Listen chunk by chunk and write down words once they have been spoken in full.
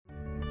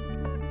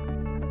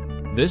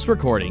This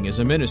recording is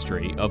a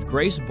ministry of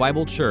Grace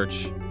Bible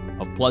Church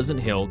of Pleasant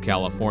Hill,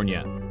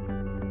 California.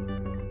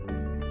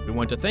 We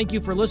want to thank you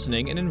for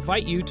listening and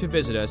invite you to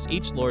visit us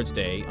each Lord's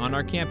Day on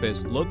our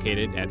campus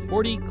located at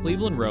 40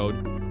 Cleveland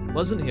Road,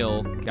 Pleasant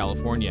Hill,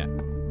 California,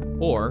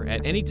 or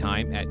at any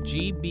time at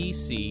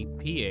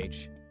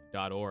gbcph.org.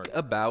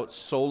 About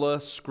sola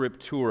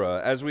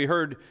scriptura. As we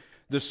heard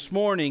this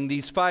morning,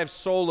 these five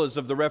solas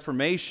of the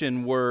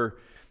Reformation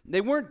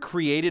weren't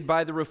created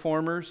by the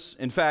Reformers.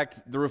 In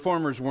fact, the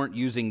Reformers weren't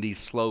using these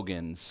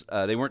slogans.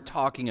 They weren't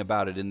talking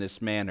about it in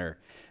this manner.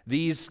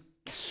 These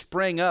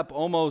sprang up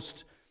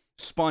almost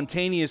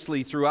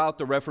spontaneously throughout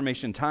the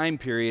Reformation time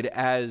period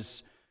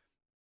as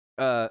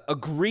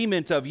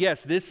agreement of,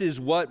 yes, this is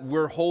what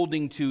we're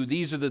holding to.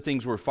 These are the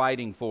things we're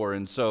fighting for.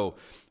 And so,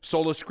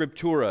 sola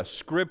scriptura,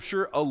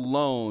 Scripture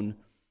alone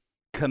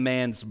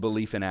commands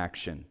belief and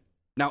action.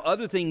 Now,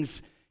 other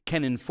things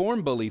can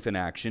inform belief and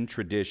action,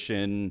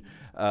 tradition,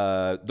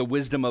 the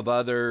wisdom of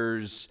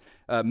others,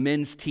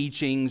 men's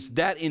teachings.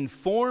 That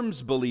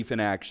informs belief and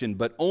action,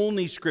 but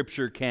only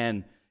Scripture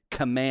can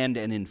command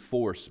and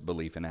enforce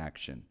belief and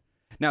action.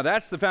 Now,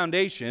 that's the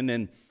foundation,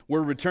 and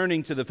we're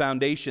returning to the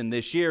foundation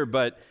this year,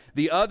 but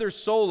the other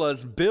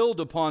solas build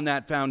upon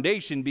that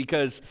foundation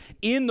because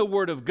in the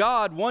Word of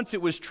God, once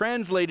it was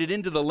translated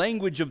into the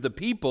language of the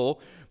people,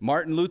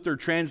 Martin Luther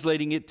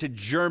translating it to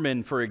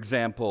German, for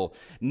example,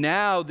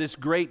 now this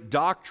great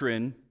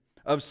doctrine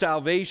of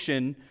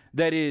salvation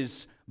that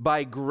is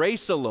by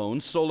grace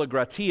alone, sola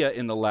gratia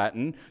in the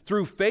Latin,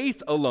 through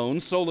faith alone,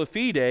 sola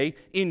fide,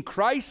 in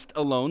Christ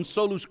alone,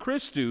 solus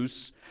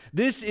Christus,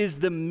 this is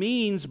the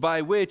means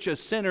by which a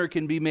sinner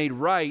can be made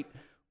right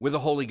with a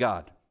holy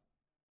God.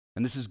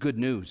 And this is good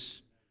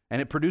news.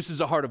 And it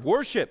produces a heart of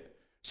worship.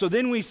 So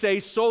then we say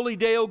soli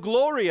Deo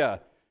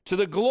Gloria, to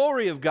the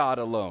glory of God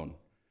alone.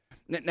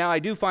 Now, I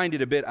do find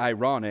it a bit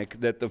ironic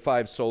that the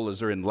five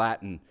solas are in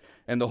Latin,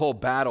 and the whole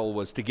battle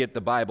was to get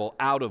the Bible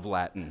out of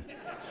Latin.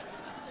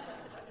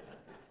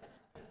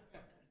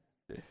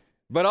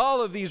 But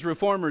all of these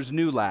reformers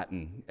knew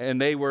Latin,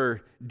 and they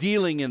were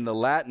dealing in the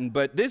Latin.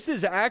 But this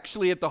is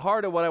actually at the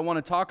heart of what I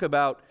want to talk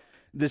about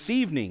this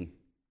evening.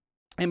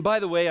 And by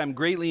the way, I'm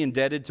greatly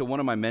indebted to one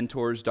of my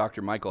mentors,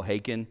 Dr. Michael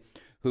Haykin,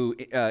 who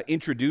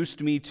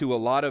introduced me to a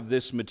lot of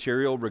this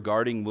material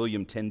regarding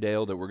William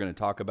Tyndale that we're going to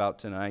talk about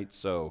tonight.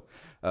 So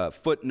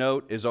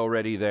footnote is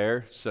already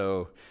there.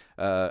 So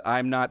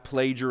I'm not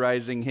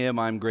plagiarizing him.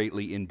 I'm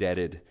greatly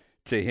indebted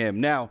to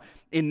him. Now,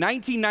 in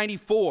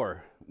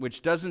 1994,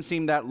 which doesn't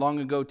seem that long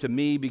ago to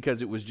me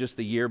because it was just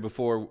the year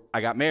before I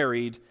got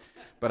married,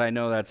 but I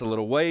know that's a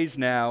little ways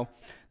now,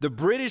 the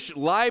British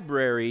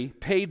Library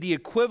paid the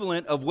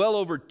equivalent of well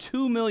over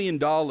 $2 million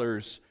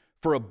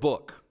for a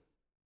book.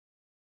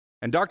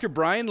 And Dr.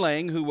 Brian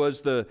Lang, who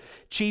was the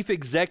chief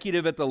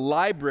executive at the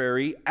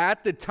library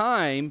at the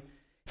time,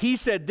 he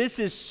said this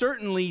is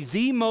certainly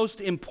the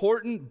most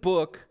important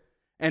book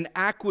and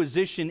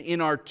acquisition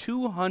in our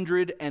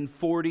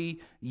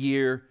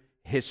 240-year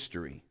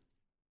history.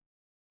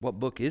 What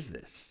book is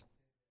this?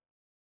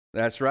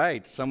 That's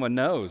right, someone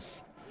knows.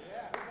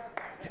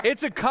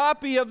 It's a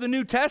copy of the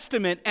New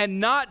Testament, and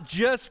not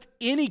just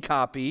any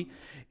copy.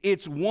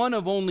 It's one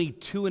of only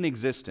two in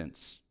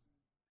existence.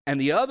 And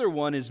the other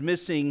one is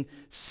missing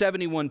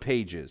 71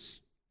 pages.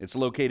 It's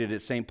located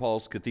at St.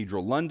 Paul's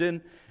Cathedral,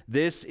 London.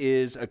 This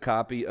is a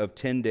copy of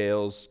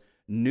Tyndale's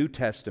New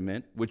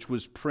Testament, which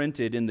was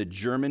printed in the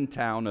German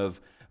town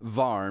of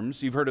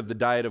Worms. You've heard of the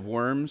Diet of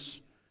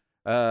Worms?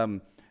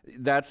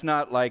 That's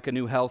not like a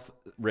new health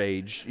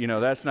rage.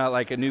 That's not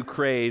like a new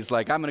craze,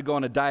 like I'm going to go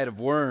on a diet of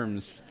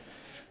worms.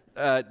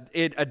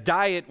 A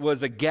diet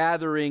was a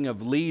gathering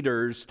of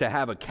leaders to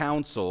have a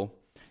council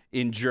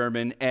in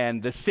German,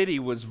 and the city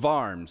was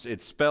Worms.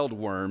 It's spelled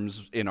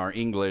worms in our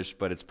English,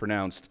 but it's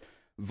pronounced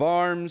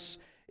Worms.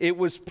 It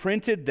was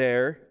printed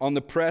there on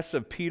the press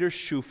of Peter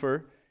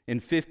Schoeffer in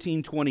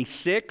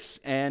 1526,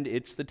 and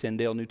it's the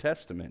Tyndale New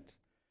Testament.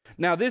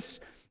 Now,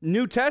 this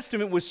New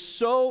Testament was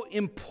so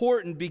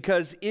important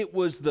because it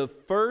was the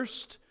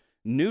first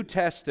New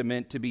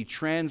Testament to be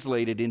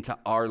translated into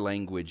our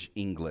language,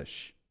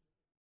 English.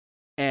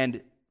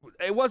 And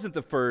it wasn't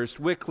the first.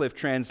 Wycliffe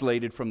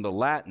translated from the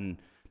Latin,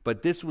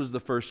 but this was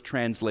the first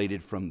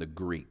translated from the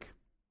Greek,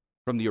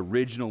 from the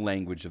original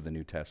language of the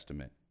New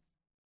Testament.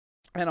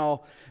 And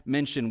I'll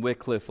mention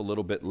Wycliffe a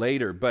little bit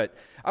later, but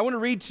I want to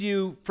read to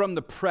you from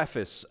the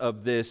preface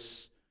of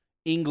this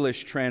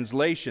English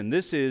translation.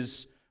 This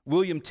is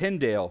William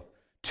Tyndale.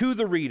 To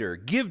the reader,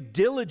 give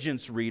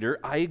diligence, reader,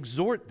 I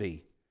exhort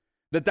thee,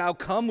 that thou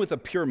come with a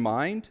pure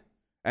mind,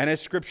 and as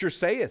Scripture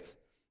saith,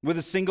 with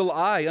a single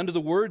eye unto the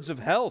words of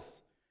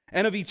health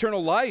and of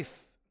eternal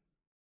life,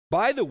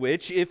 by the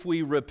which, if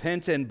we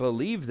repent and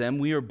believe them,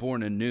 we are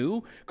born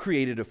anew,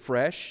 created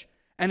afresh,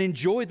 and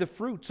enjoy the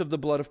fruits of the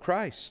blood of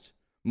Christ.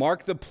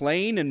 Mark the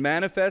plain and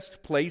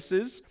manifest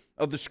places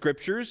of the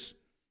Scriptures,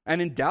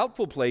 and in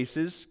doubtful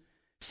places,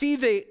 see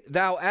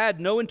thou add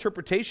no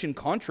interpretation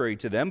contrary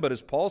to them, but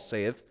as Paul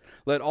saith,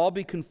 let all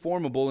be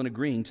conformable and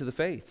agreeing to the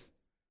faith.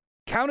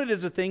 Count it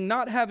as a thing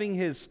not having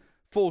his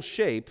full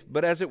shape,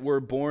 but as it were,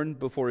 born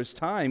before his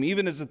time,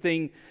 even as a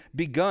thing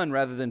begun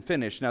rather than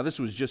finished. Now, this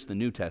was just the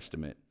New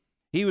Testament.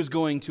 He was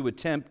going to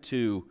attempt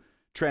to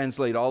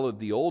translate all of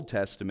the Old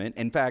Testament.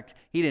 In fact,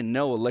 he didn't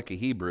know a lick of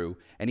Hebrew,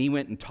 and he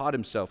went and taught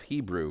himself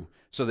Hebrew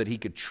so that he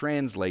could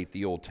translate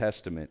the Old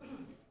Testament.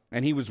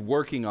 And he was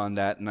working on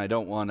that, and I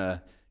don't want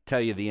to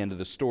tell you the end of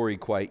the story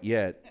quite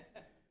yet.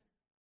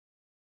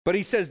 But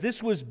he says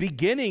this was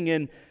beginning,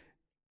 and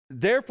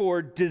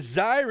therefore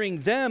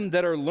desiring them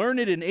that are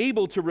learned and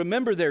able to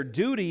remember their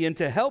duty and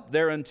to help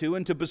thereunto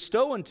and to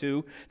bestow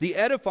unto the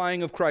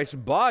edifying of Christ's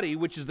body,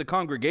 which is the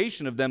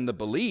congregation of them that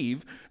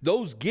believe,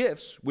 those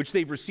gifts which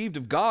they've received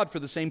of God for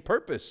the same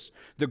purpose,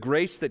 the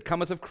grace that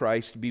cometh of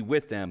Christ be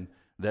with them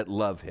that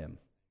love him.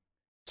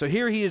 So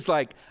here he is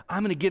like,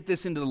 I'm going to get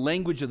this into the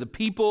language of the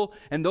people,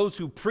 and those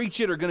who preach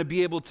it are going to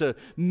be able to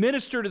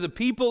minister to the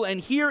people,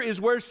 and here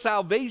is where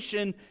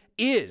salvation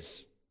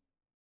is.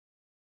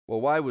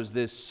 Well, why was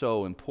this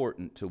so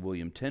important to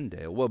William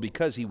Tyndale? Well,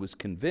 because he was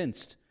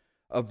convinced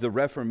of the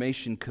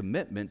Reformation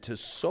commitment to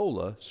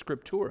sola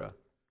scriptura.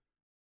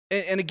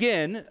 And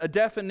again, a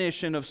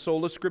definition of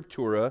sola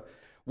scriptura,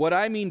 what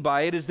I mean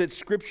by it is that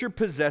Scripture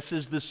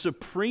possesses the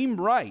supreme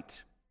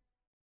right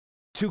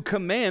to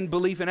command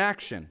belief and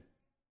action.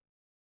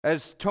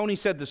 As Tony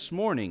said this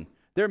morning,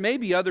 there may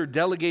be other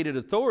delegated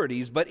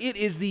authorities, but it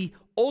is the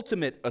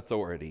ultimate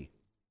authority.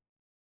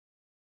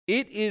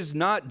 It is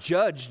not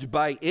judged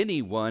by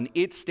anyone.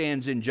 It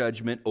stands in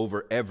judgment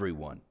over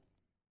everyone.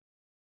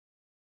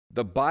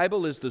 The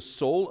Bible is the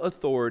sole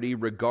authority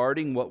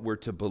regarding what we're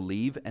to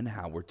believe and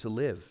how we're to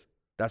live.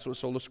 That's what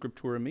sola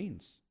scriptura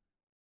means.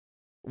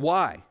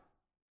 Why?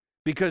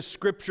 Because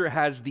Scripture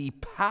has the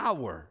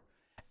power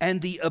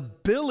and the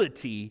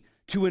ability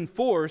to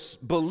enforce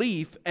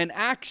belief and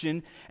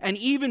action, and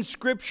even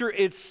Scripture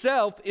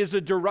itself is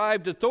a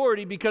derived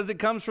authority because it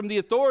comes from the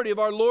authority of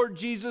our Lord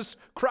Jesus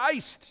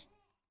Christ.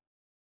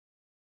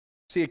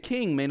 See, a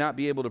king may not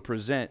be able to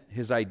present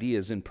his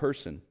ideas in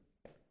person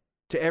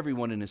to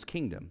everyone in his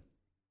kingdom.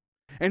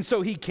 And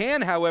so he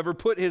can, however,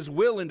 put his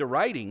will into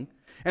writing,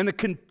 and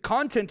the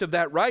content of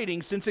that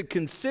writing, since it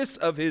consists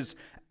of his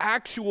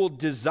actual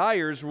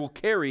desires, will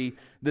carry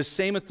the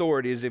same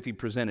authority as if he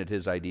presented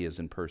his ideas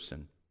in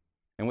person.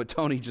 And what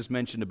Tony just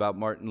mentioned about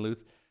Martin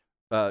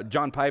Luther,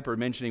 John Piper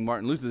mentioning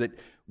Martin Luther, that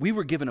we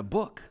were given a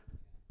book.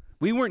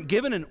 We weren't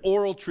given an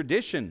oral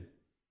tradition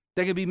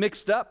that can be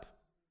mixed up,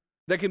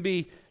 that can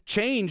be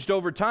changed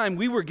over time.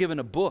 We were given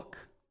a book.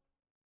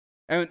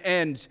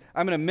 And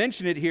I'm going to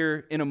mention it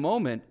here in a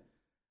moment.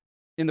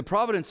 In the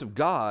providence of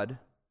God,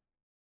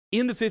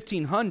 in the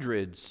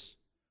 1500s,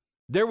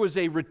 there was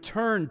a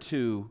return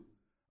to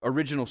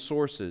original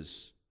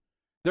sources.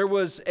 There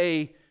was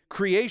a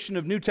creation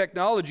of new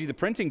technology, the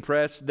printing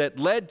press, that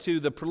led to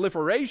the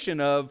proliferation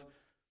of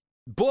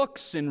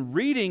books and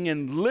reading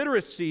and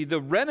literacy, the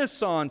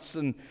Renaissance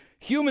and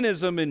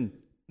humanism, and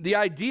the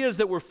ideas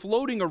that were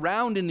floating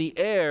around in the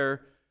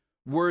air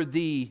were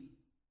the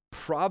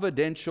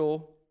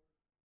providential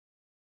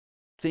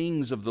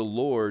things of the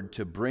Lord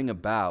to bring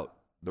about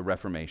the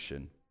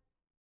Reformation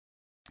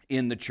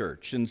in the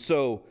church. And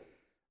so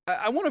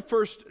I want to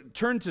first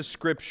turn to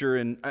Scripture,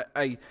 and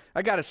I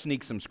got to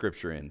sneak some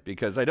Scripture in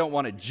because I don't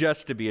want it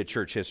just to be a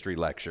church history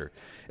lecture.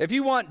 If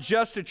you want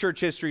just a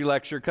church history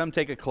lecture, come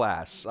take a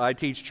class. I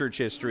teach church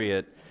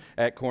history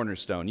at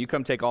Cornerstone. You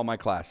come take all my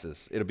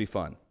classes. It'll be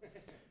fun.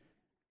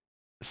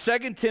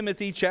 2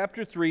 Timothy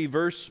chapter 3,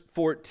 verse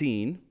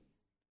 14.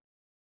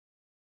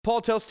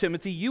 Paul tells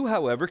Timothy, "You,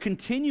 however,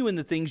 continue in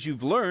the things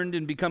you've learned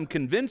and become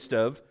convinced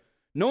of,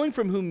 knowing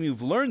from whom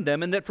you've learned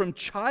them, and that from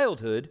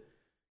childhood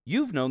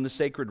you've known the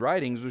sacred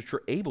writings which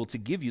are able to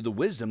give you the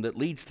wisdom that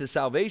leads to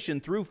salvation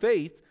through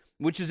faith,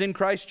 which is in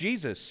Christ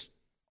Jesus.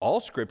 All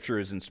Scripture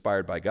is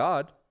inspired by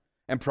God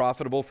and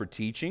profitable for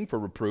teaching, for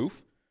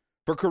reproof,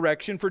 for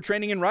correction, for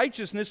training in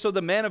righteousness, so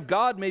the man of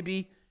God may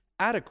be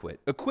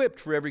adequate, equipped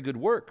for every good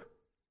work.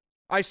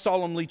 I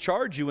solemnly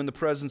charge you in the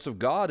presence of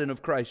God and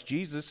of Christ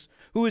Jesus,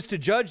 who is to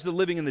judge the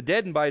living and the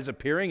dead, and by his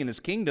appearing in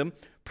his kingdom,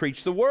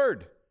 preach the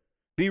word.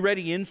 Be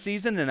ready in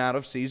season and out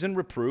of season,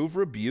 reprove,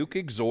 rebuke,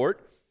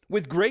 exhort,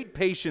 with great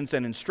patience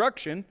and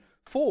instruction,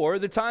 for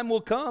the time will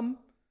come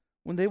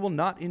when they will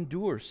not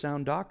endure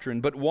sound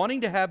doctrine, but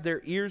wanting to have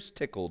their ears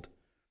tickled,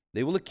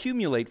 they will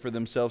accumulate for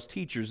themselves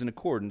teachers in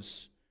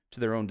accordance to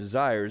their own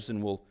desires,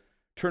 and will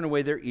turn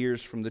away their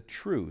ears from the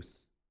truth,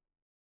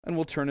 and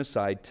will turn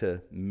aside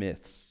to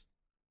myths."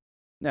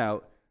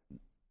 Now,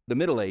 the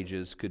Middle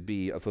Ages could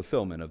be a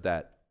fulfillment of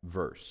that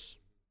verse.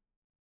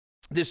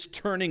 This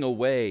turning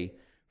away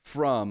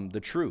from the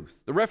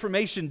truth. The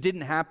Reformation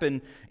didn't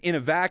happen in a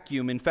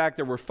vacuum. In fact,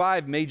 there were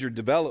 5 major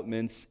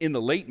developments in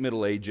the late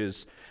Middle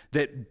Ages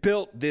that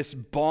built this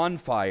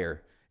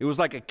bonfire. It was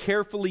like a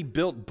carefully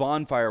built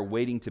bonfire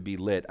waiting to be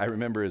lit. I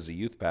remember as a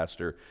youth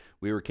pastor,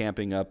 we were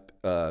camping up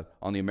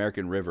on the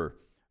American River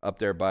up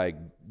there by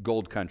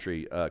Gold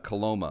Country,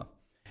 Coloma.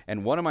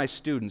 And one of my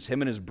students,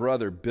 him and his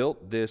brother,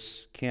 built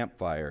this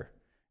campfire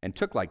and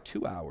took like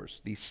 2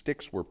 hours. These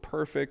sticks were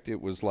perfect.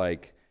 It was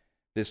like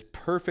this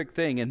perfect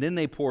thing, and then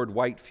they poured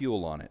white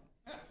fuel on it.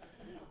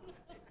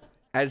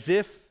 As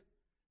if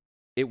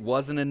it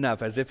wasn't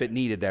enough, as if it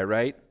needed that,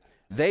 right?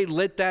 They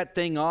lit that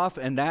thing off,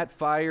 and that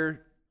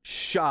fire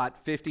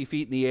shot 50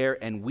 feet in the air,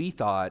 and we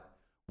thought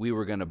we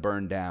were going to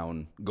burn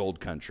down Gold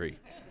Country.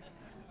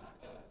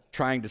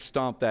 Trying to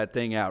stomp that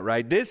thing out,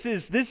 right? This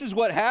is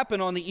what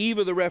happened on the eve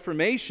of the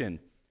Reformation.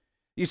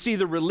 You see,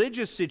 the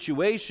religious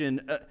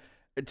situation,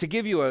 to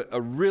give you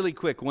a really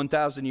quick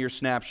 1,000-year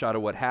snapshot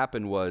of what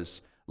happened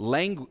was,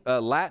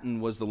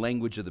 Latin was the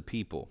language of the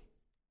people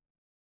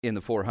in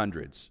the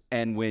 400s.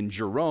 And when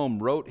Jerome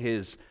wrote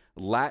his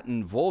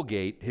Latin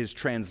Vulgate, his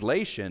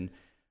translation,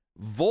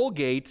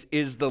 Vulgate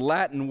is the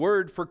Latin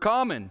word for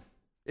common.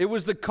 It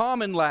was the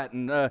common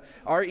Latin.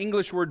 Our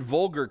English word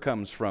vulgar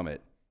comes from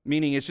it,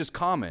 meaning it's just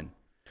common.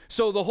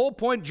 So the whole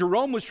point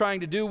Jerome was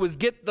trying to do was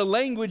get the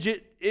language,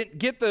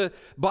 get the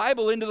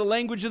Bible into the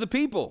language of the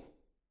people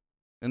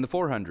in the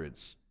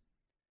 400s.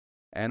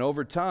 And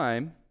over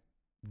time,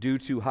 due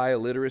to high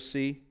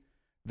illiteracy,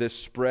 the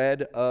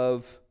spread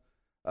of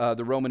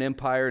the Roman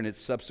Empire and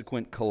its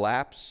subsequent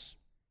collapse,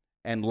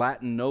 and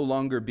Latin no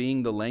longer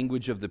being the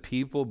language of the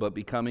people but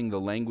becoming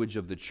the language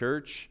of the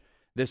church,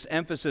 this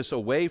emphasis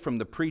away from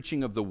the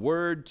preaching of the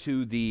word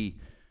to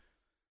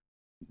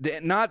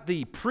not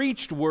the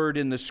preached word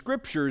in the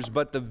scriptures,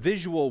 but the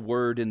visual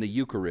word in the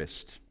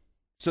Eucharist.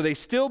 So they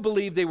still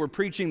believed they were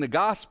preaching the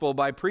gospel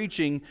by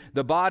preaching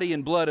the body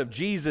and blood of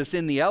Jesus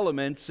in the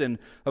elements. And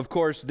of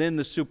course, then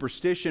the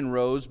superstition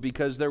rose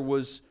because they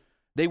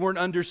weren't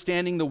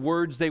understanding the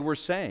words they were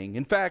saying.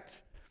 In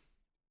fact,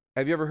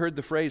 have you ever heard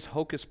the phrase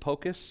hocus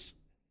pocus?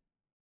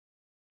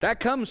 That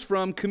comes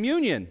from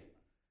communion.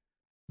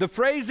 The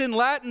phrase in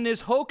Latin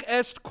is hoc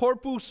est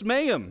corpus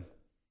meum.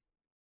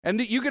 And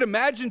you could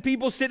imagine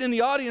people sitting in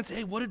the audience,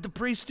 hey, what did the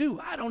priest do?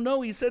 I don't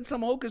know. He said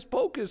some hocus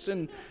pocus,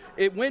 and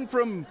it went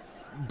from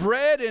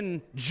bread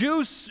and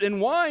juice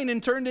and wine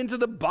and turned into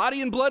the body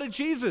and blood of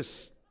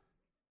Jesus.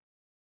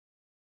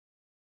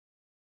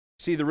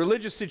 See, the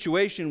religious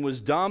situation was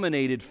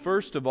dominated,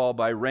 first of all,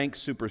 by rank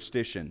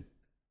superstition.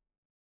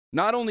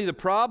 Not only the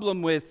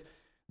problem with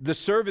the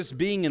service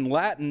being in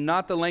Latin,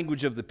 not the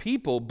language of the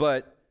people,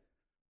 but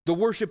the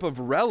worship of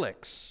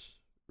relics,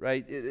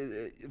 right?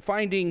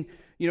 Finding,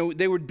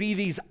 there would be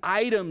these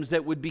items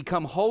that would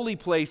become holy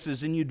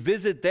places, and you'd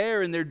visit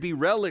there, and there'd be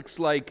relics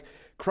like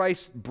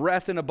Christ's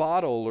breath in a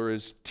bottle, or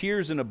his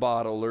tears in a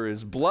bottle, or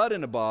his blood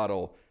in a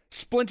bottle,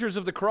 splinters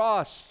of the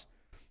cross,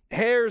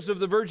 hairs of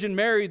the Virgin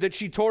Mary that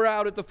she tore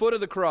out at the foot of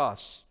the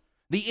cross,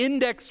 the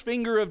index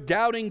finger of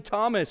doubting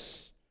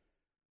Thomas.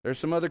 There's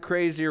some other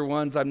crazier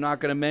ones I'm not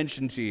going to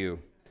mention to you.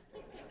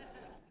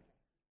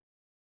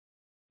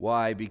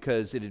 Why?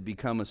 Because it had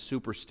become a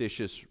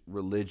superstitious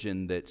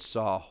religion that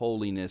saw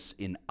holiness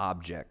in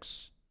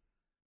objects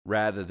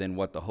rather than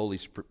what the Holy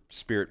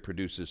Spirit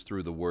produces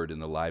through the Word in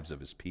the lives of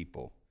His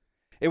people.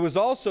 It was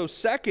also,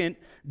 second,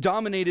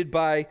 dominated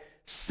by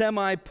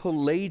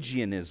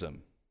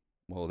semi-Pelagianism.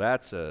 Well,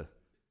 that's a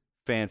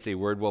fancy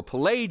word. Well,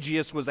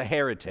 Pelagius was a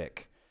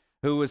heretic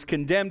who was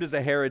condemned as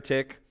a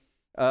heretic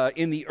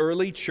in the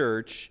early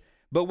church.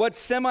 But what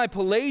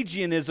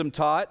semi-Pelagianism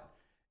taught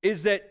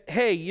is that,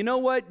 hey, you know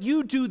what?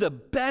 You do the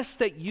best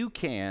that you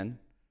can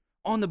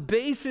on the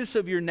basis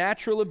of your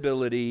natural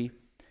ability,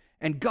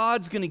 and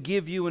God's going to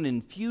give you an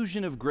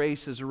infusion of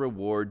grace as a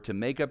reward to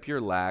make up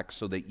your lack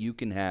so that you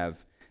can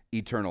have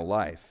eternal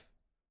life.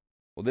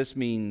 Well, this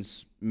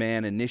means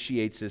man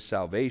initiates his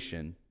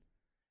salvation,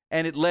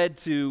 and it led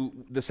to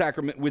the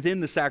sacrament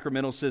within the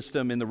sacramental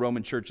system in the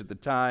Roman Church at the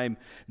time,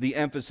 the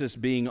emphasis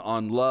being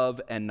on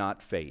love and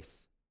not faith.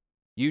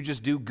 You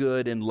just do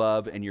good and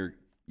love, and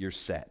you're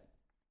set,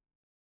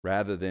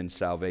 rather than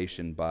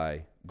salvation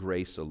by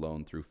grace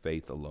alone, through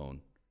faith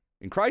alone,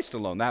 in Christ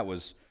alone. That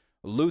was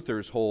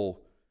Luther's whole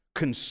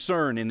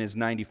concern in his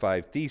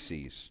 95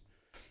 Theses.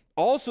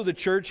 Also, the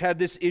church had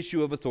this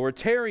issue of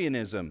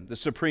authoritarianism, the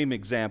supreme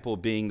example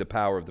being the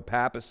power of the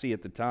papacy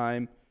at the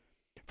time.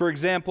 For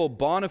example,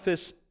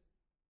 Boniface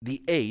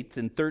VIII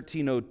in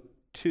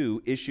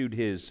 1302 issued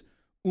his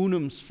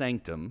Unum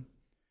Sanctum,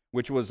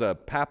 which was a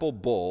papal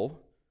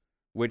bull,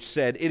 which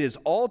said, "It is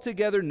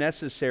altogether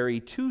necessary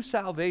to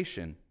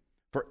salvation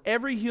for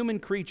every human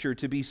creature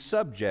to be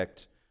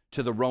subject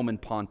to the Roman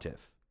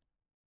pontiff."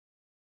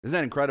 Isn't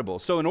that incredible?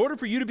 So in order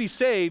for you to be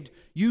saved,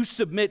 you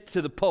submit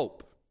to the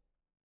Pope.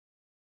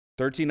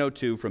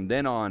 1302, from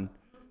then on,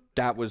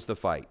 that was the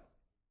fight.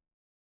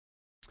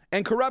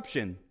 And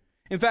corruption.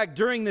 In fact,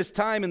 during this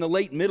time in the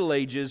late Middle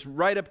Ages,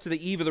 right up to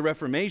the eve of the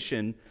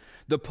Reformation,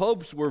 the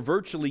popes were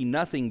virtually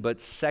nothing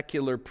but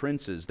secular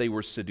princes. They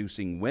were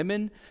seducing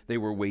women, they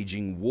were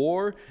waging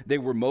war, they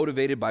were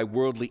motivated by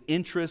worldly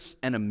interests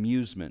and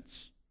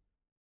amusements.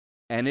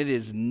 And it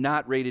is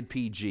not rated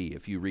PG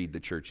if you read the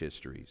church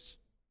histories.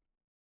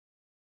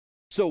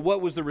 So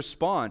what was the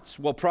response?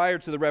 Well, prior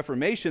to the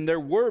Reformation, there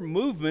were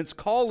movements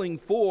calling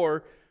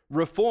for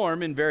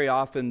reform, and very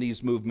often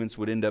these movements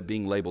would end up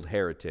being labeled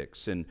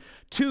heretics. And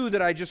two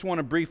that I just want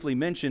to briefly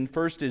mention.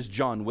 First is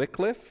John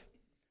Wycliffe,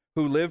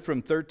 who lived from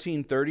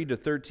 1330 to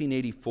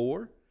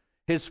 1384.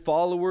 His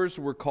followers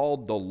were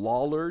called the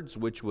Lollards,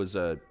 which was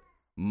a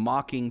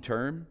mocking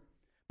term.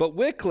 But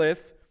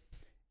Wycliffe,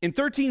 in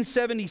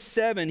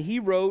 1377, he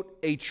wrote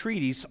a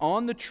treatise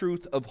on the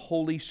truth of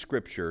Holy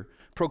Scripture,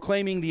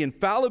 proclaiming the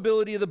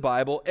infallibility of the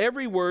Bible.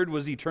 Every word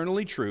was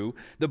eternally true.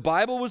 The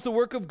Bible was the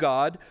work of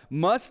God,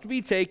 must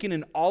be taken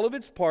in all of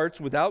its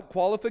parts without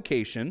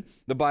qualification.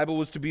 The Bible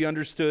was to be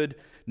understood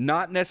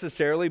not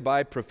necessarily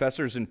by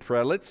professors and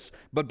prelates,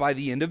 but by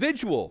the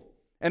individual.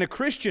 And a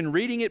Christian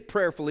reading it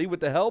prayerfully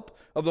with the help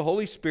of the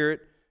Holy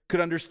Spirit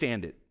could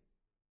understand it.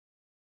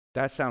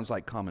 That sounds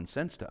like common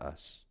sense to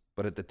us,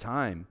 but at the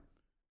time,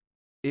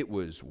 it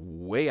was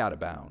way out of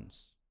bounds.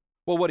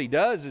 Well, what he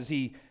does is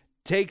he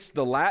takes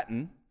the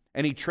Latin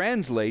and he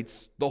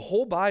translates the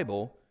whole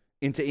Bible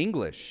into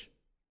English.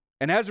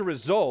 And as a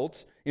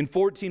result, in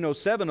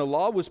 1407, a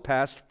law was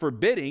passed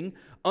forbidding,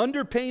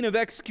 under pain of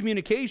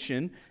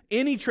excommunication,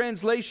 any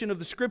translation of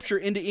the Scripture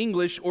into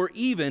English or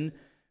even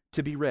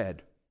to be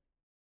read.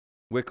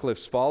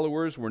 Wycliffe's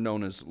followers were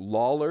known as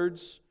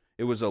Lollards.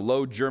 It was a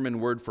Low German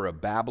word for a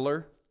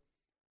babbler.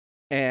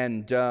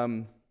 And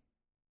from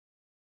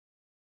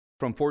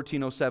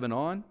 1407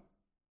 on,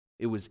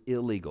 it was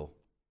illegal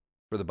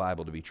for the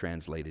Bible to be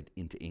translated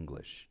into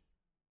English,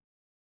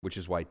 which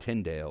is why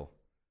Tyndale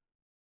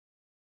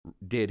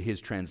did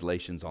his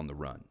translations on the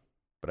run.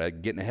 But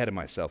I'm getting ahead of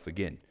myself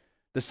again.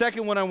 The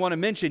second one I want to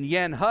mention,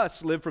 Jan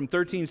Hus, lived from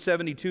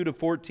 1372 to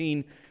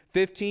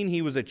 1415.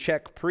 He was a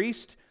Czech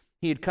priest.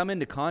 He had come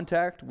into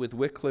contact with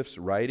Wycliffe's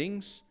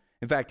writings.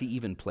 In fact, he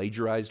even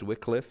plagiarized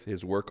Wycliffe.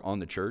 His work on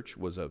the church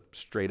was a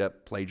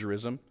straight-up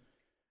plagiarism.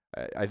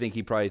 I think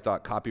he probably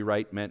thought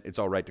copyright meant it's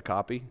all right to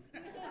copy.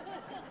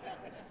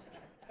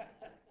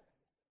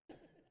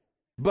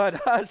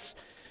 But Hus,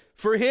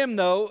 for him,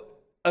 though,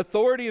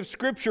 authority of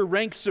Scripture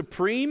ranks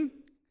supreme.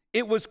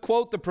 It was,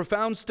 quote, the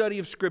profound study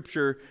of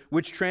Scripture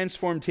which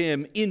transformed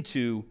him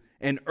into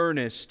an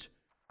earnest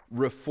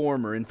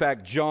reformer. In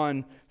fact,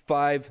 John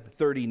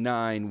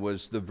 5:39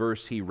 was the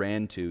verse he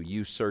ran to.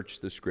 You search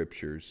the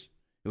Scriptures.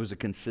 It was a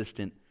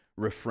consistent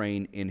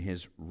refrain in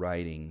his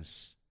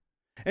writings.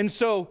 And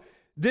so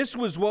this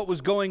was what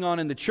was going on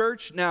in the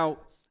church. Now,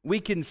 we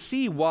can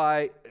see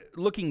why,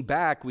 looking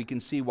back, we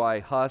can see why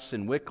Hus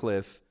and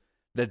Wycliffe,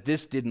 that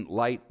this didn't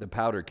light the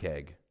powder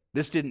keg.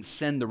 This didn't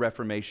send the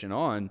Reformation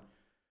on.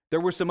 There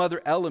were some other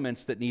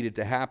elements that needed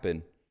to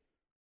happen.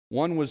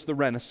 One was the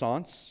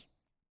Renaissance.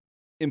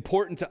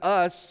 Important to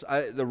us,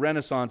 the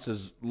Renaissance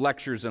is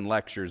lectures and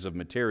lectures of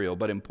material,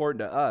 but important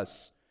to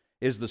us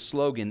is the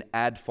slogan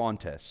ad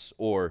fontes,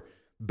 or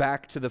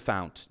back to the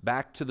fount,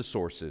 back to the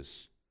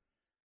sources.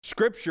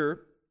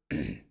 Scripture,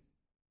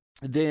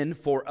 then,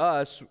 for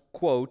us,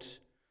 quote,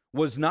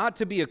 was not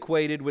to be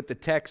equated with the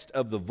text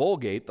of the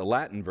Vulgate, the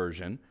Latin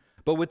version,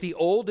 but with the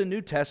Old and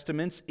New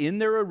Testaments in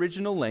their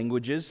original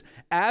languages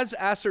as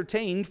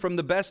ascertained from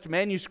the best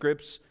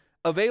manuscripts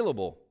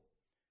available.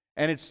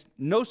 And it's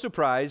no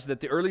surprise that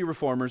the early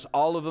reformers,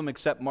 all of them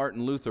except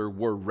Martin Luther,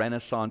 were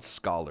Renaissance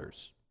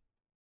scholars.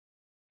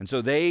 And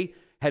so they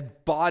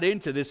had bought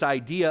into this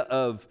idea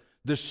of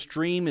the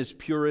stream is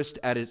purest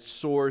at its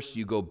source.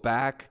 You go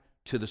back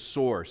to the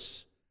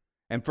source.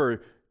 And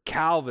for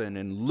Calvin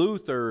and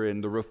Luther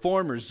and the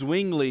reformers,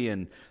 Zwingli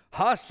and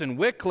Hus and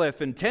Wycliffe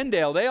and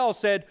Tyndale, they all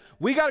said,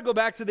 we got to go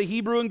back to the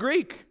Hebrew and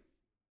Greek.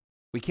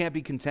 We can't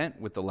be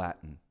content with the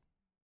Latin.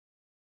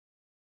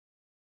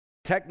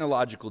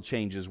 Technological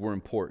changes were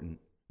important.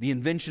 The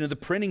invention of the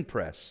printing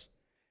press.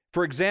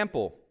 For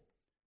example,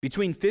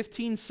 between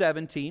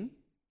 1517,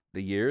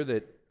 the year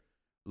that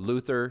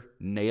Luther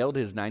nailed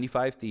his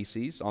 95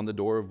 Theses on the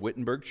door of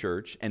Wittenberg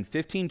Church, and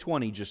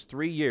 1520, just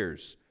 3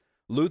 years,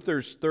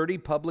 Luther's 30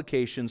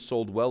 publications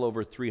sold well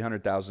over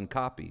 300,000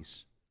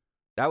 copies.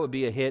 That would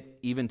be a hit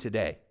even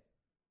today.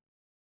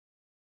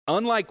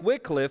 Unlike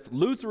Wycliffe,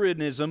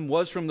 Lutheranism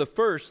was from the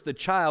first the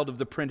child of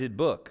the printed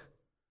book.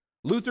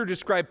 Luther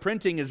described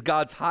printing as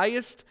God's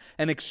highest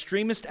and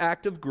extremest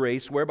act of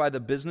grace, whereby the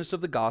business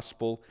of the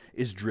gospel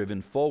is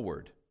driven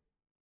forward.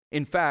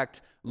 In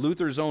fact,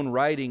 Luther's own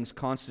writings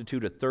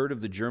constitute a third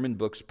of the German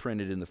books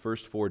printed in the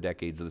first 4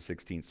 decades of the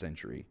 16th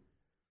century.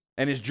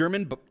 And his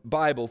German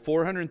Bible,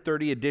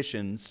 430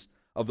 editions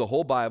of the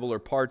whole Bible or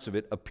parts of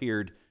it,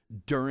 appeared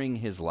during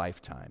his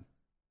lifetime.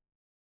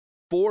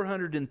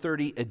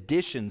 430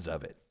 editions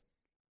of it.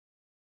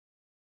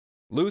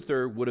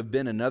 Luther would have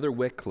been another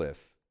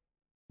Wycliffe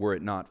were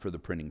it not for the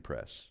printing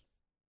press.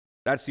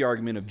 That's the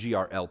argument of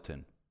G.R.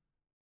 Elton.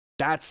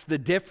 That's the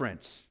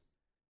difference.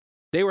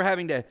 They were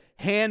having to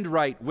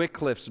handwrite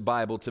Wycliffe's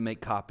Bible to make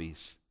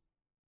copies.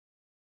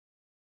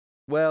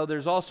 Well,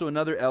 there's also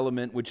another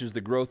element, which is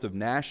the growth of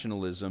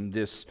nationalism,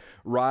 this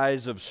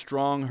rise of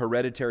strong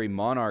hereditary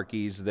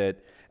monarchies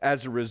that,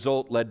 as a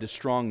result, led to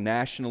strong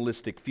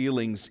nationalistic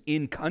feelings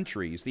in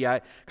countries.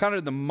 The kind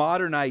of the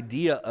modern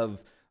idea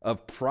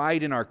of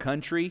pride in our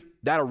country,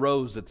 that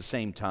arose at the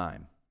same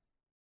time.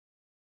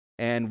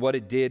 And what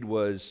it did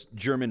was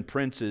German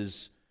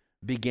princes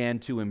began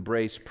to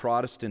embrace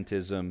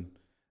Protestantism,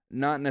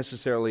 not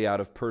necessarily out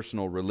of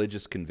personal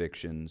religious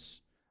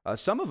convictions.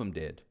 Some of them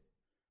did.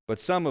 but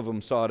some of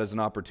them saw it as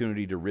an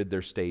opportunity to rid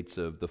their states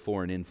of the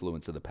foreign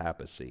influence of the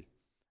papacy.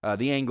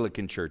 The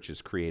Anglican Church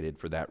is created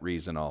for that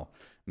reason. I'll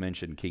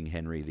mention King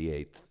Henry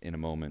VIII in a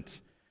moment.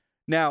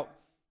 Now,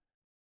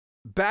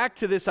 back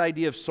to this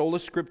idea of sola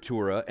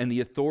scriptura and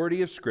the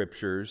authority of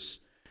Scriptures,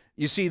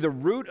 you see, the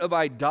root of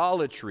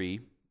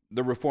idolatry,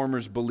 the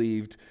Reformers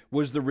believed,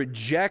 was the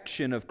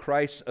rejection of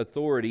Christ's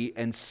authority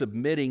and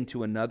submitting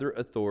to another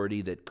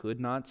authority that could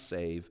not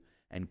save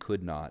and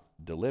could not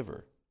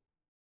deliver.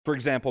 For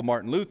example,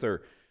 Martin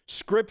Luther,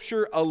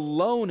 Scripture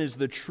alone is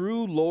the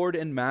true Lord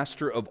and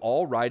Master of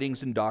all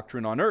writings and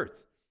doctrine on earth.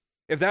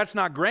 If that's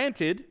not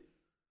granted,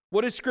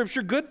 what is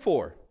Scripture good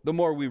for? The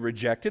more we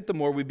reject it, the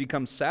more we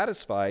become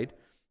satisfied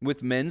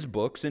with men's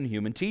books and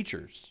human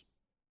teachers.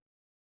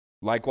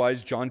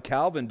 Likewise, John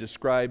Calvin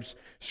describes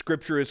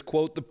Scripture as,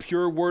 quote, the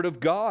pure word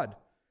of God,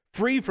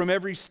 free from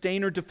every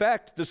stain or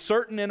defect, the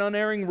certain and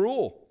unerring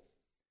rule.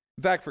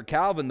 In fact, for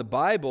Calvin, the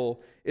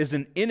Bible is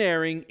an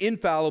inerring,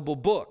 infallible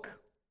book.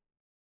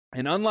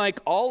 And unlike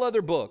all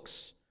other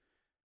books,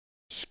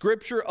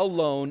 Scripture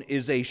alone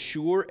is a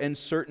sure and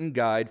certain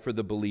guide for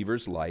the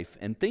believer's life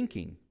and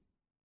thinking.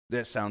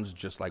 That sounds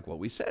just like what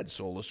we said,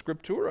 sola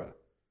scriptura.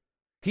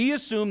 He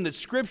assumed that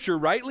Scripture,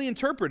 rightly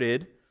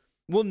interpreted,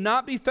 will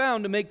not be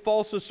found to make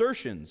false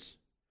assertions.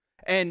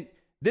 And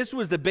this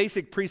was the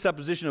basic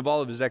presupposition of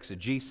all of his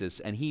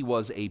exegesis, and he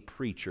was a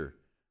preacher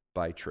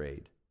by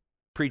trade,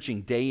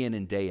 preaching day in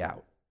and day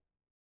out.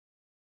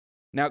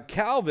 Now,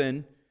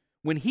 Calvin,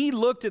 when he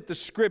looked at the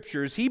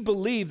Scriptures, he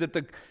believed that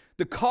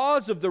the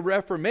cause of the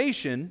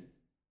Reformation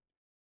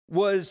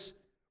was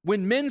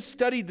when men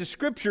studied the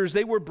Scriptures,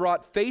 they were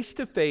brought face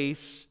to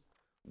face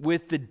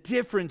with the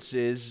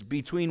differences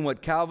between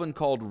what Calvin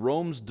called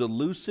Rome's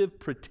delusive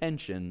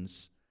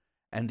pretensions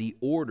and the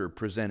order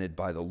presented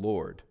by the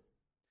Lord.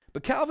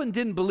 But Calvin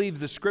didn't believe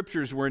the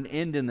Scriptures were an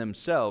end in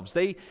themselves.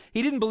 He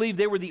didn't believe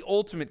they were the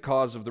ultimate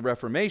cause of the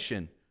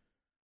Reformation.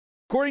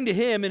 According to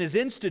him, in his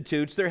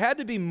Institutes, there had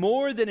to be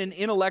more than an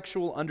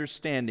intellectual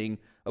understanding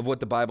of what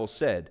the Bible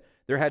said.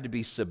 There had to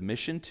be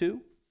submission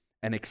to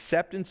and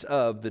acceptance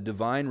of the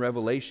divine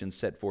revelation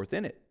set forth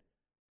in it.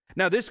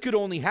 Now, this could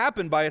only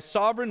happen by a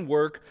sovereign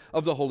work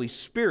of the Holy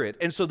Spirit.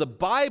 And so the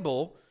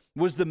Bible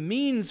was the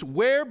means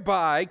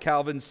whereby,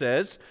 Calvin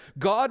says,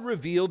 God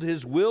revealed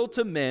his will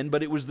to men,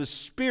 but it was the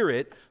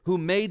Spirit who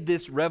made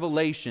this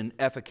revelation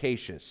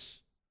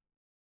efficacious.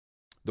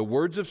 The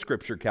words of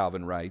Scripture,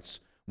 Calvin writes,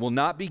 will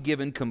not be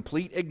given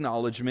complete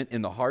acknowledgement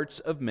in the hearts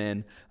of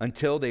men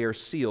until they are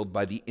sealed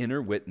by the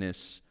inner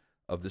witness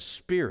of the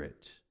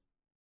Spirit.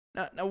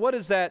 Now what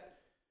is that?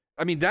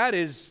 I mean, that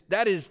is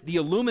the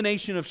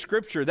illumination of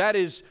Scripture. That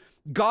is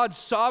God's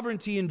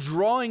sovereignty in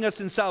drawing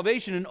us in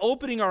salvation and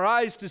opening our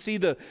eyes to see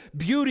the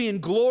beauty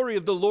and glory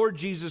of the Lord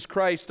Jesus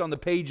Christ on the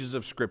pages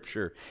of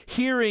Scripture.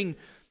 Hearing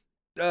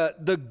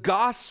the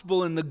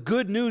gospel and the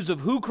good news of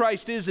who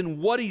Christ is and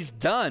what He's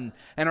done,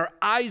 and our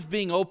eyes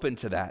being open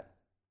to that.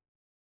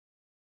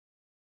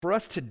 For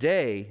us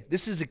today,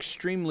 this is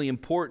extremely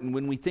important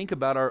when we think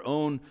about our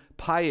own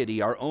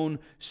piety, our own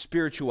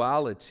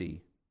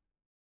spirituality.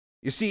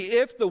 You see,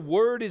 if the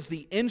Word is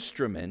the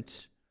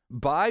instrument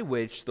by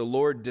which the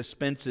Lord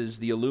dispenses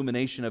the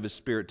illumination of His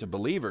Spirit to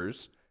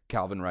believers,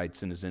 Calvin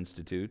writes in his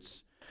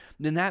Institutes,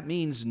 then that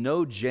means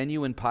no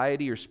genuine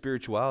piety or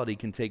spirituality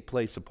can take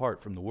place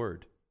apart from the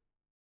Word.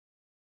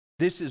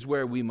 This is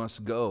where we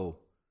must go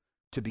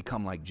to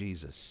become like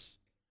Jesus.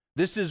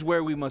 This is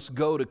where we must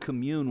go to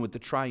commune with the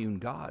triune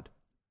God.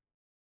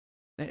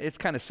 It's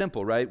kind of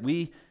simple, right?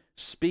 We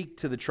speak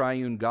to the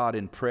triune God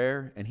in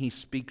prayer, and He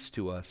speaks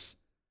to us,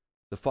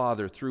 the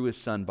Father, through His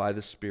Son by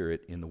the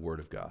Spirit in the Word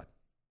of God.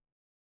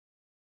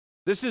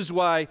 This is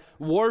why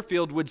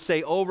Warfield would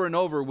say over and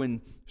over,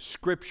 when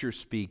Scripture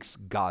speaks,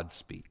 God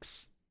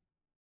speaks.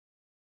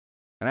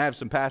 And I have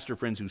some pastor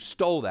friends who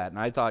stole that, and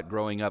I thought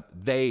growing up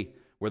they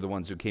were the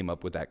ones who came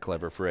up with that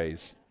clever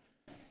phrase.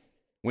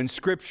 When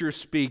Scripture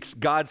speaks,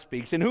 God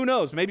speaks. And who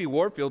knows, maybe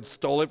Warfield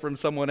stole it from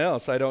someone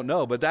else. I don't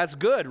know, but that's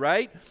good,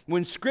 right?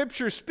 When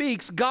Scripture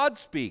speaks, God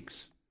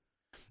speaks.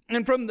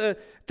 And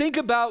think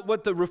about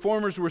what the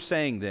Reformers were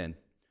saying then.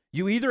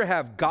 You either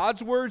have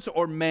God's words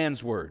or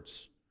man's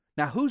words.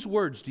 Now, whose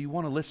words do you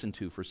want to listen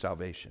to for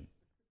salvation?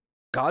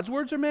 God's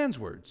words or man's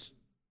words?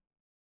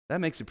 That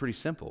makes it pretty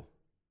simple.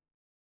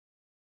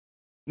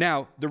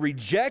 Now, the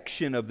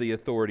rejection of the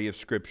authority of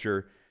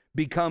Scripture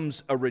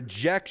becomes a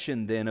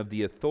rejection then of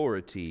the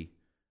authority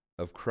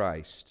of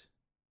Christ.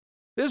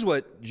 This is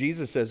what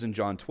Jesus says in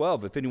John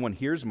 12. If anyone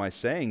hears my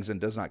sayings and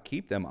does not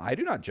keep them, I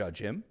do not judge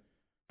him,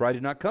 for I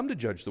did not come to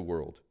judge the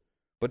world,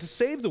 but to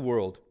save the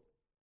world.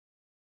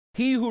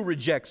 He who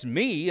rejects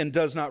me and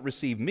does not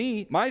receive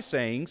my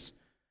sayings,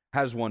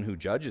 has one who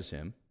judges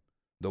him.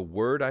 The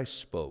word I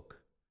spoke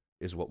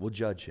is what will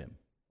judge him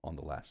on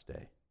the last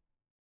day.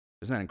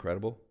 Isn't that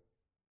incredible?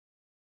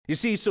 You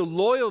see, so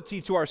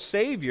loyalty to our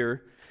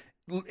Savior,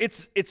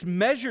 it's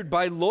measured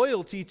by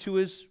loyalty to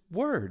His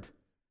word.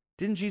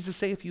 Didn't Jesus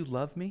say, if you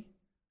love me,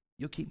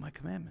 you'll keep my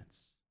commandments?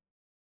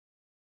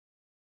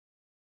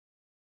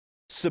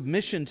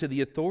 Submission to the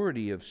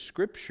authority of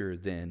Scripture,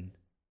 then,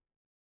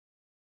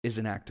 is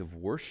an act of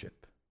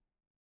worship.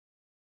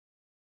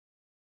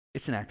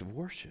 It's an act of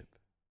worship.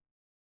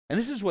 And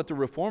this is what the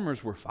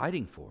Reformers were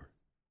fighting for.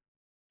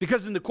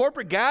 Because in the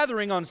corporate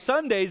gathering on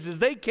Sundays, as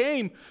they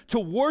came to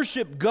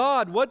worship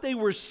God, what they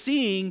were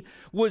seeing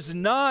was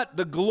not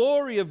the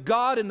glory of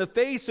God in the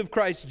face of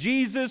Christ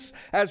Jesus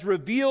as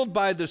revealed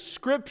by the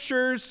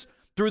Scriptures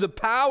through the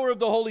power of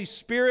the Holy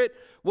Spirit.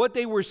 What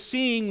they were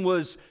seeing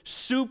was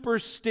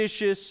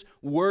superstitious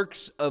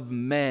works of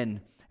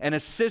men and a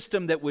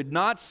system that would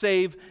not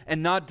save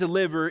and not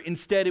deliver.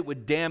 Instead, it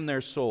would damn their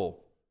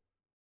soul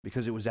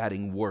because it was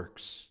adding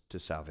works to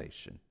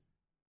salvation.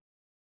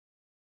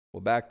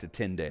 Well, back to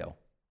Tyndale.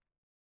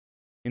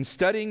 In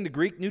studying the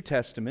Greek New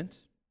Testament,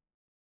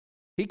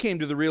 he came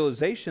to the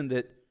realization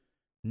that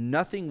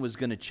nothing was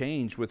going to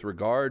change with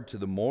regard to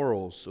the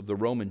morals of the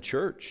Roman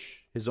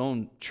church, his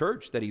own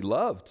church that he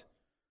loved,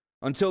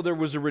 until there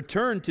was a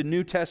return to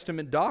New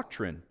Testament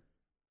doctrine.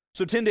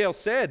 So Tyndale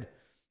said,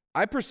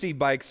 I perceived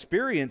by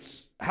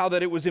experience how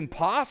that it was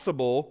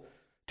impossible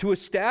to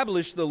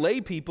establish the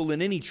lay people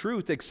in any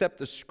truth except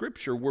the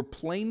Scripture were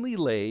plainly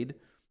laid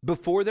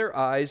before their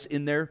eyes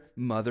in their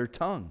mother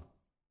tongue.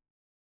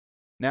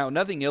 Now,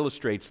 nothing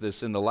illustrates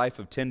this in the life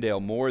of Tyndale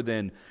more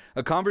than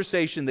a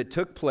conversation that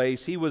took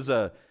place.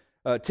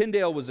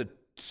 Tyndale was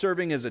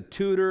serving as a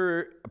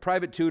tutor, a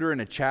private tutor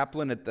and a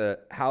chaplain at the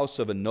house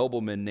of a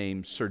nobleman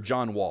named Sir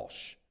John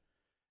Walsh.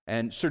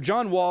 And Sir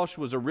John Walsh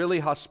was a really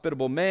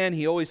hospitable man.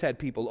 He always had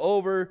people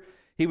over.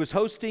 He was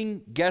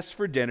hosting guests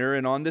for dinner,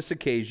 and on this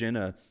occasion,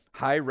 a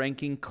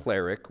high-ranking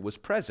cleric was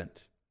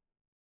present.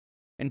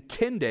 And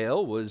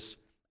Tyndale was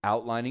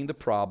outlining the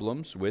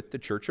problems with the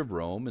Church of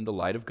Rome in the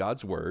light of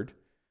God's Word.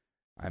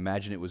 I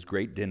imagine it was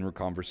great dinner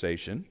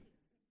conversation.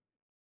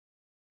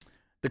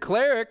 The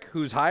cleric,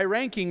 who's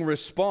high-ranking,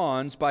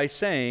 responds by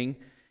saying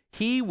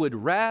he would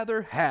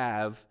rather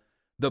have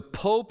the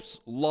Pope's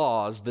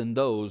laws than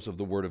those of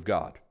the Word of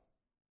God.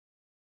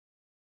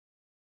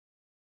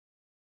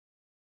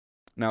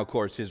 Now, of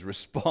course, his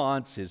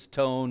response, his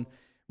tone,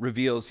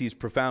 reveals he's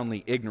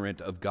profoundly ignorant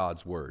of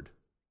God's Word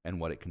and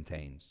what it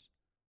contains.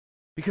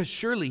 Because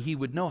surely he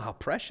would know how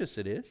precious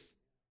it is.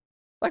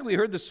 Like we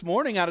heard this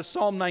morning out of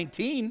Psalm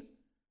 19,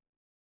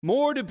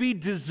 more to be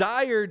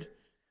desired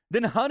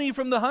than honey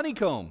from the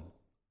honeycomb.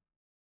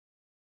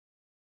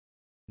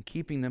 In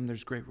keeping them,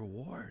 there's great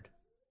reward.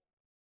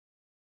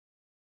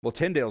 Well,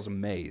 Tyndale's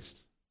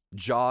amazed.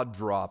 Jaw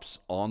drops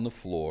on the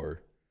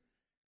floor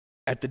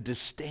at the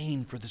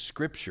disdain for the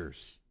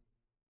Scriptures.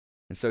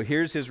 And so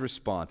here's his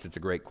response. It's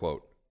a great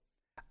quote.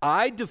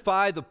 I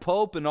defy the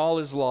Pope and all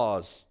his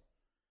laws.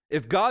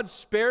 If God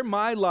spare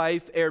my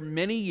life ere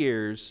many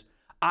years,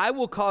 I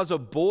will cause a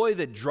boy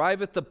that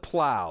driveth the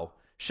plow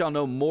shall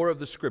know more of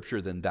the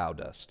Scripture than thou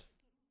dost.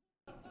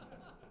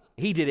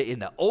 He did it in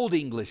the Old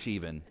English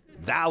even.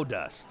 Thou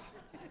dost.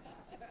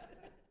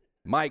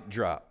 Mic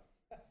drop.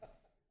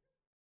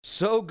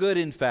 So good,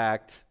 in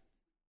fact,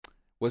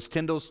 was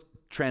Tyndale's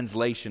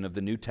translation of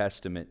the New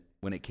Testament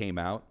when it came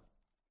out,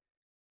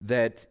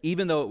 that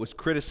even though it was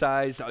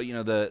criticized,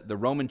 the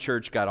Roman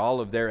Church got all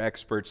of their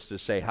experts to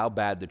say how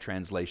bad the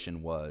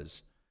translation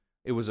was.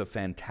 It was a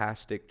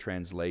fantastic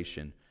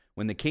translation.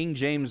 When the King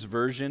James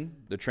Version,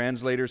 the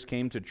translators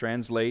came to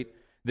translate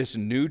this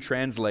new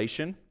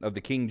translation of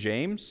the King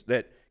James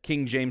that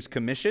King James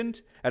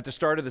commissioned at the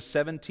start of the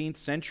 17th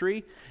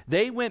century,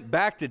 they went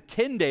back to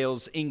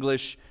Tyndale's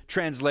English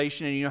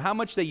translation, and you know how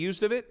much they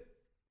used of it?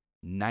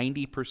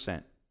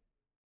 90%.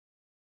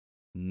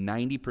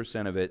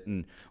 90% of it.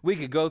 And we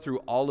could go through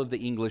all of the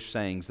English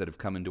sayings that have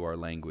come into our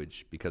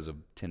language because of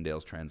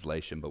Tyndale's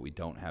translation, but we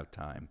don't have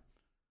time.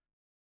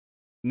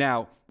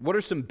 Now, what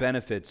are some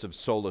benefits of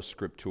sola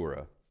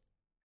scriptura?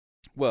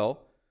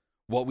 Well,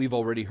 what we've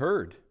already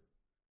heard.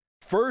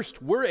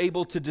 First, we're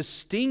able to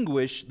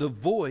distinguish the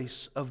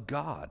voice of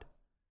God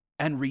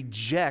and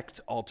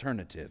reject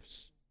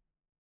alternatives.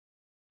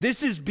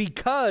 This is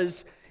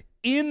because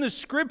in the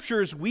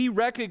Scriptures we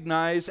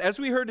recognize, as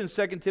we heard in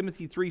 2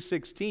 Timothy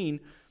 3:16,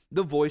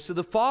 the voice of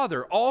the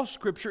Father. All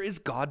Scripture is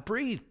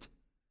God-breathed.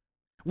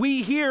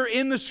 We hear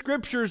in the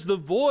Scriptures the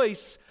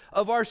voice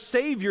of our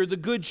Savior, the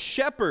Good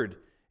Shepherd.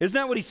 Isn't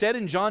that what he said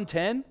in John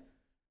 10?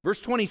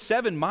 Verse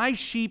 27, my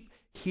sheep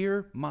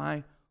hear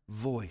my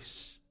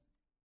voice,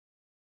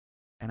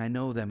 and I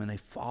know them, and they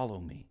follow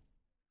me.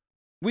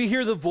 We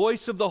hear the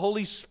voice of the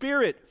Holy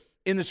Spirit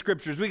in the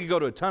Scriptures. We could go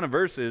to a ton of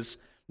verses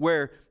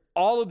where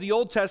all of the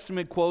Old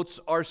Testament quotes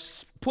are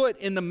put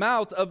in the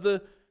mouth of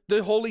the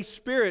Holy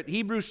Spirit.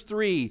 Hebrews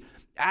 3,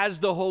 as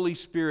the Holy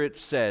Spirit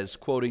says,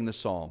 quoting the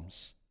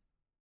Psalms.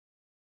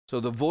 So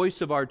the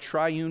voice of our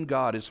triune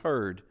God is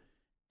heard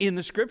in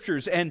the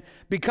Scriptures. And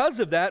because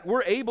of that,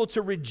 we're able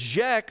to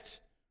reject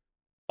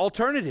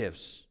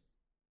alternatives.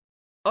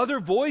 Other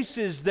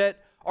voices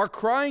that are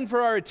crying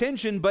for our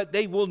attention, but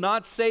they will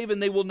not save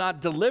and they will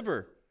not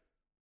deliver.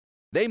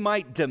 They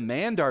might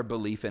demand our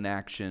belief and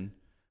action,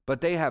 but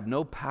they have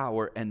no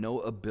power and no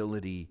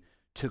ability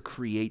to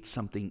create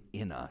something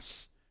in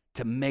us,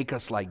 to make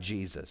us like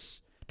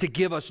Jesus, to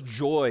give us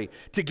joy,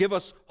 to give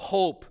us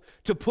hope,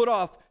 to put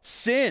off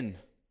sin.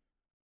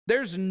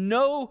 There's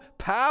no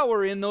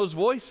power in those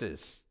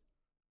voices.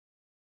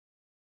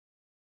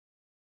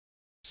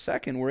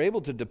 Second, we're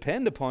able to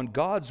depend upon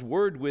God's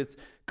word with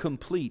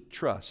complete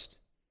trust.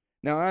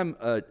 Now, I'm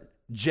a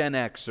Gen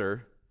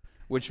Xer,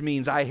 which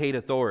means I hate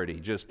authority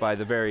just by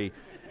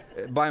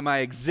my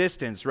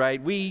existence,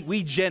 right?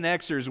 We Gen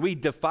Xers, we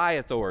defy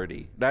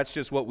authority. That's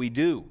just what we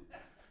do.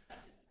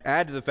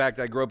 Add to the fact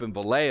I grew up in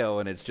Vallejo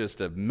and it's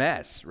just a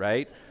mess,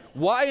 right?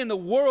 Why in the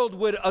world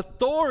would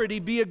authority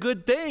be a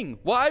good thing?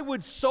 Why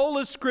would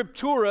sola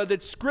scriptura,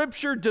 that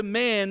Scripture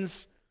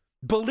demands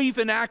belief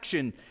in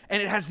action,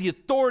 and it has the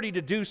authority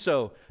to do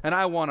so, and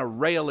I want to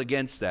rail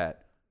against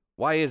that?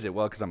 Why is it?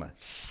 Well, because I'm a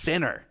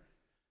sinner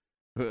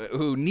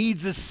who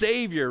needs a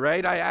Savior,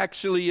 right? I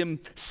actually am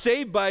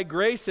saved by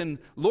grace, and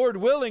Lord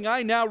willing,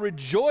 I now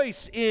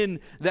rejoice in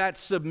that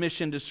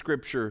submission to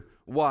Scripture.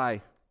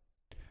 Why?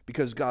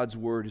 Because God's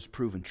Word is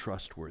proven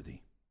trustworthy.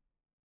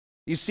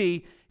 You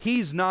see,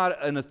 He's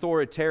not an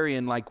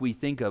authoritarian like we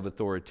think of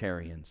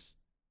authoritarians.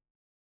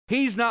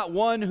 He's not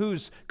one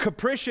who's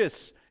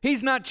capricious.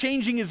 He's not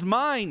changing His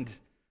mind.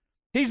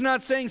 He's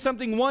not saying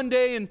something one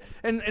day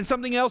and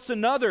something else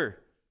another.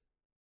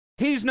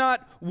 He's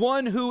not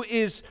one who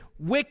is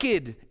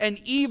wicked and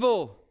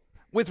evil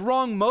with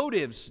wrong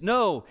motives.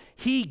 No,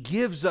 He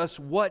gives us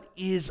what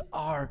is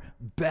our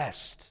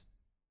best.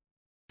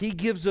 He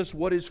gives us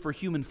what is for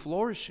human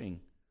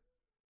flourishing.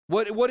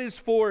 What is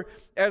for,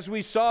 as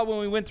we saw when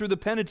we went through the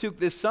Pentateuch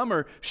this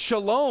summer,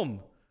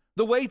 shalom,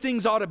 the way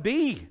things ought to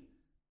be.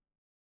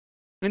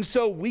 And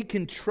so we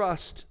can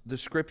trust the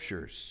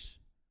Scriptures.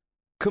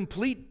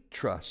 Complete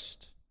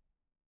trust.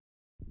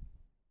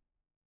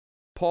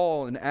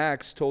 Paul in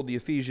Acts told the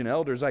Ephesian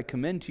elders, I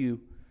commend you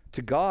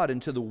to God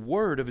and to the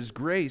word of His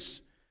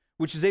grace,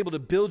 which is able to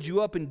build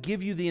you up and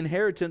give you the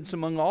inheritance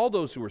among all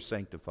those who are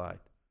sanctified.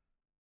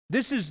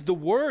 This is the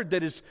word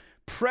that is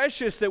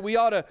precious, that we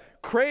ought to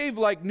crave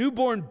like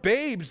newborn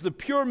babes, the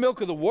pure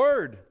milk of the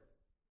word.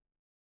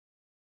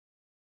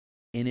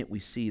 In it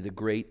we see the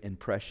great and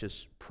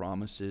precious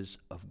promises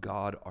of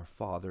God our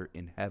Father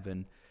in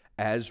heaven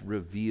as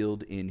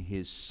revealed in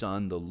His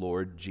Son, the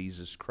Lord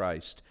Jesus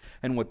Christ.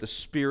 And what the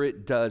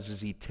Spirit does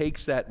is He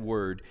takes that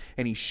word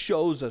and He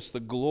shows us the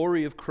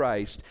glory of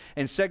Christ.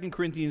 And 2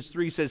 Corinthians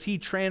 3 says He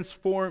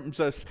transforms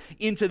us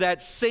into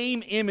that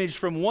same image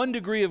from one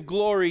degree of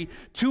glory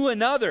to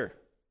another,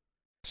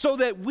 so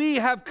that we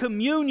have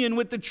communion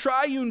with the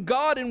triune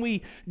God and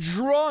we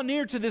draw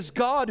near to this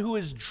God who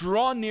is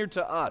drawn near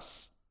to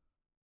us.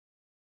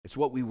 It's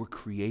what we were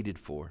created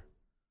for.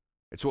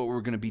 It's what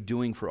we're going to be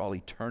doing for all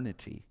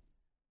eternity.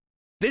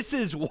 This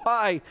is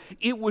why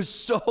it was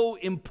so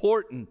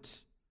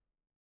important.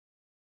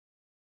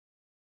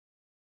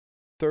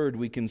 Third,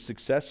 we can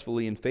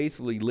successfully and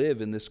faithfully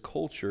live in this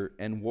culture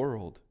and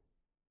world.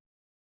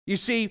 You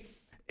see,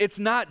 it's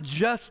not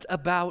just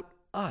about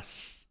us.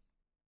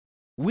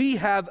 We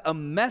have a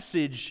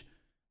message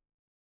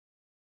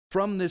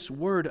from this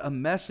word, a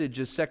message,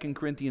 as 2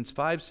 Corinthians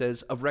 5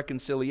 says, of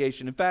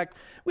reconciliation. In fact,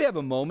 we have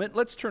a moment.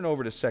 Let's turn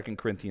over to 2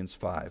 Corinthians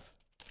 5.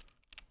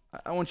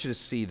 I want you to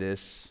see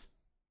this.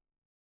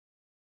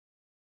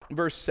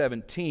 Verse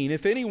 17,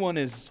 if anyone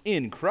is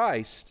in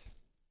Christ,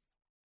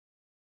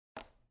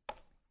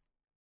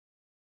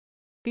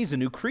 he's a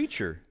new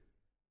creature.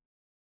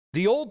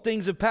 The old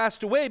things have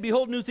passed away.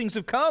 Behold, new things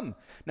have come.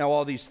 Now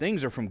all these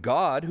things are from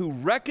God, who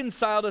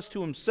reconciled us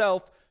to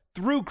Himself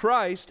through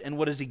Christ. And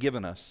what has He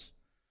given us?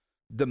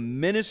 The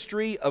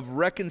ministry of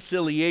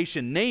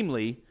reconciliation,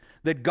 namely,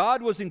 that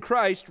God was in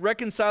Christ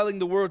reconciling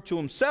the world to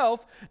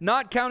Himself,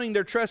 not counting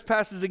their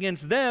trespasses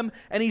against them,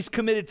 and He's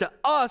committed to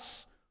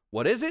us,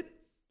 what is it?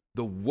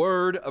 The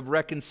word of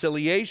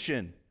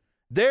reconciliation.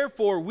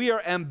 Therefore, we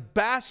are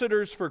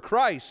ambassadors for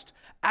Christ,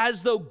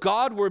 as though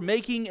God were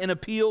making an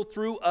appeal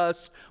through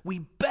us. We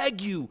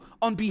beg you,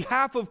 on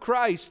behalf of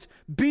Christ,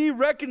 be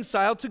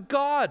reconciled to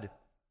God.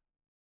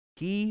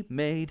 He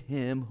made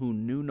Him who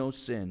knew no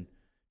sin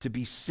to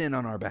be sin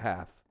on our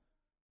behalf,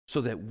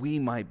 so that we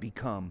might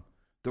become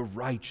the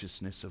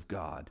righteousness of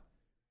God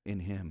in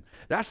Him.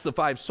 That's the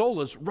 5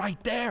 solas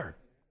right there.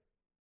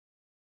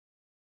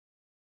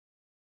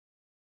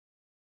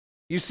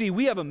 You see,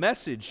 we have a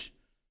message.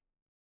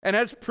 And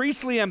as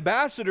priestly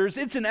ambassadors,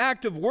 it's an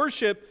act of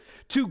worship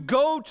to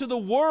go to the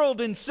world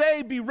and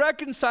say, be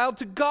reconciled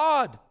to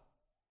God.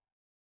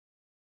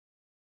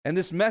 And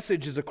this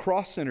message is a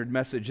cross-centered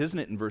message, isn't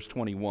it, in verse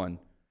 21?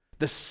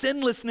 The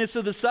sinlessness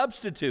of the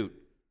substitute.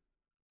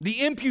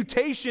 The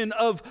imputation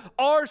of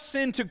our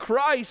sin to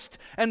Christ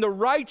and the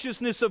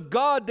righteousness of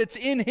God that's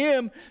in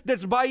Him,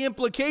 that's by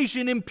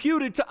implication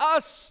imputed to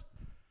us.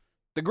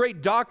 The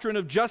great doctrine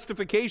of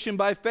justification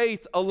by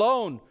faith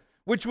alone,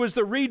 which was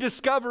the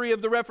rediscovery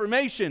of the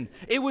Reformation.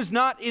 It was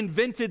not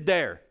invented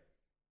there.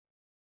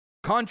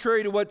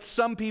 Contrary to what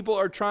some people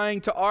are trying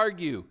to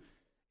argue,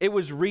 it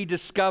was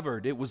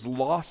rediscovered. It was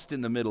lost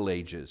in the Middle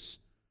Ages.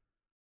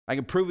 I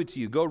can prove it to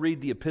you. Go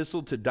read the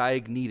Epistle to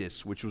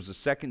Diognetus, which was a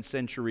 2nd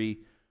century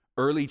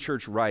early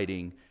church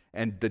writing,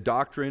 and the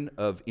doctrine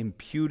of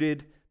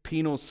imputed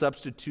penal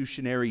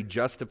substitutionary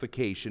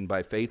justification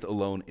by faith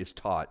alone is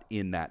taught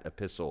in that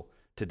epistle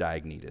to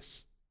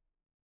Diognetus.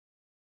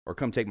 Or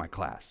come take my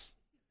class.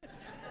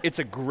 It's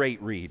a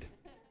great read.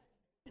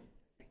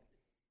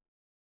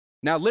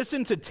 Now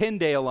listen to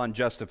Tyndale on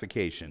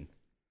justification.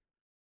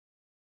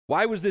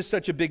 Why was this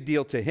such a big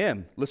deal to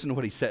him? Listen to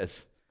what he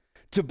says.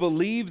 To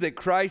believe that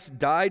Christ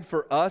died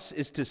for us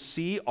is to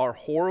see our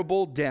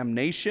horrible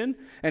damnation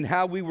and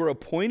how we were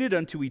appointed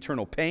unto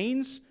eternal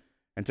pains,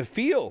 and to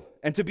feel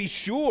and to be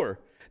sure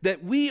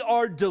that we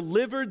are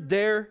delivered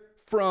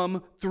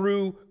therefrom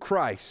through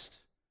Christ,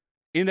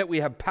 in that we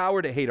have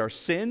power to hate our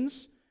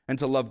sins and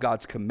to love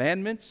God's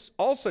commandments.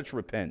 All such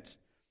repent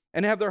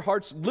and have their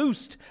hearts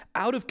loosed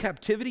out of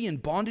captivity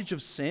and bondage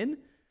of sin,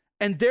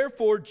 and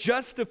therefore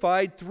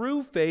justified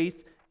through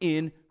faith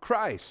in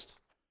Christ.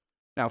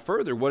 Now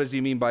further, what does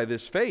he mean by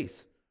this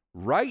faith?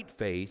 Right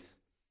faith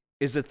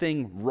is a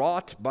thing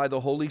wrought by the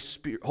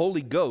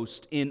Holy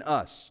Ghost in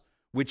us,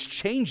 which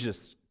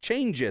changeth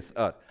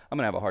us. I'm going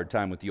to have a hard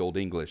time with the old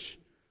English.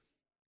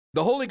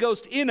 The Holy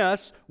Ghost in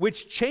us,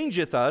 which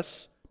changeth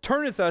us,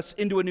 turneth us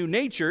into a new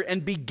nature,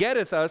 and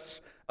begetteth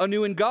us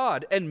anew in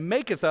God, and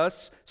maketh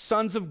us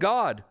sons of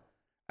God,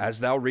 as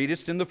thou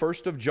readest in the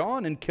 1st of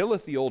John, and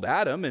killeth the old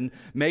Adam, and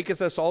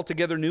maketh us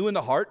altogether new in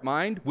the heart,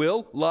 mind,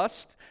 will,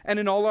 lust, and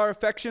in all our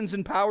affections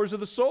and powers of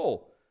the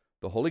soul,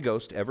 the Holy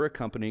Ghost ever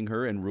accompanying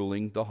her and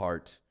ruling the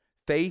heart.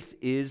 Faith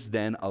is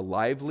then a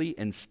lively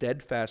and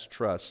steadfast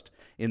trust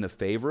in the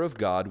favor of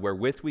God,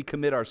 wherewith we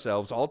commit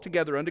ourselves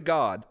altogether unto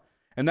God,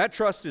 and that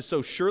trust is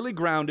so surely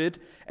grounded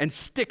and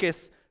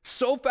sticketh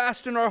so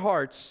fast in our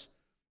hearts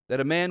that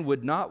a man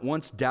would not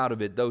once doubt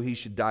of it, though he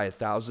should die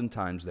 1,000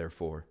 times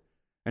therefore.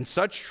 And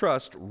such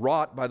trust,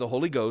 wrought by the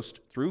Holy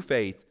Ghost through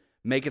faith,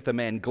 maketh a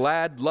man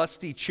glad,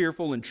 lusty,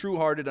 cheerful, and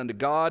true-hearted unto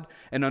God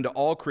and unto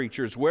all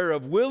creatures,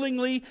 whereof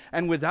willingly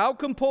and without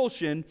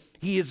compulsion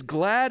he is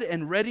glad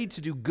and ready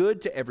to do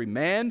good to every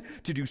man,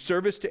 to do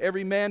service to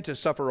every man, to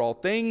suffer all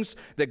things,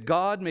 that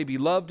God may be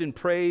loved and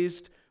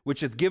praised,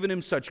 which hath given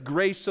him such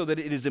grace, so that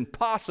it is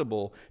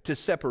impossible to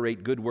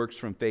separate good works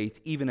from faith,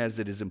 even as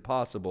it is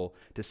impossible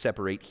to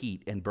separate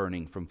heat and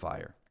burning from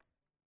fire.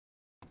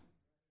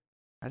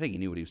 I think he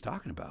knew what he was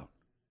talking about.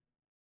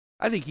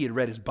 I think he had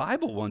read his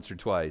Bible once or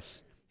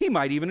twice. He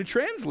might even have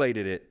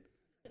translated it.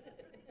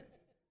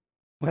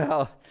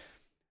 Well,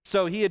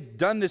 so he had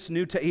done this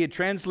he had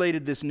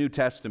translated this New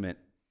Testament.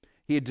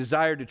 He had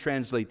desired to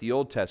translate the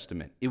Old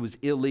Testament. It was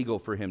illegal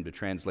for him to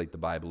translate the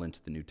Bible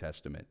into the New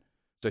Testament.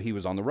 So he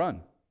was on the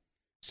run.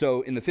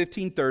 So in the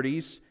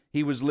 1530s,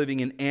 he was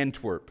living in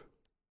Antwerp.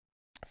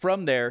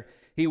 From there,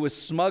 he was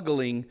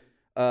smuggling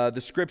the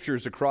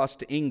scriptures across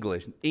to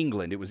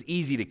England. It was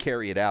easy to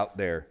carry it out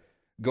there.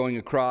 Going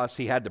across,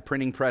 he had the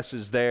printing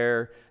presses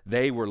there.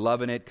 They were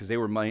loving it because they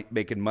were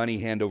making money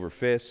hand over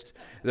fist.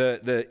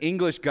 The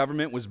English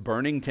government was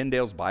burning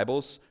Tyndale's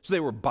Bibles, so they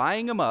were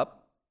buying them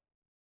up.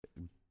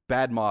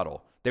 Bad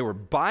model. They were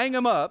buying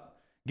them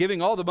up,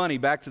 giving all the money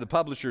back to the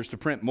publishers to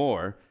print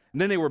more,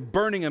 and then they were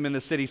burning them in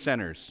the city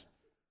centers.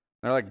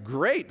 They're like,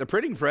 great, the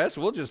printing press,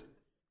 we'll just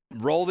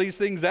roll these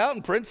things out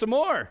and print some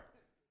more.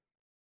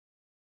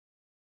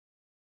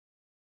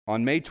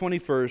 On May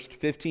 21st,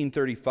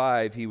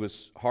 1535, he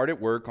was hard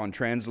at work on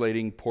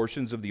translating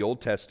portions of the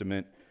Old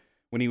Testament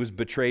when he was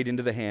betrayed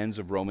into the hands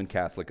of Roman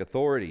Catholic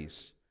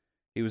authorities.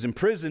 He was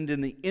imprisoned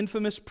in the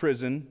infamous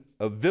prison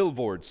of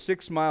Vilvoorde,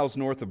 6 miles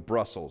north of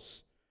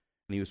Brussels,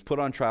 and he was put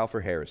on trial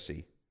for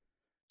heresy,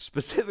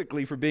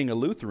 specifically for being a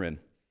Lutheran.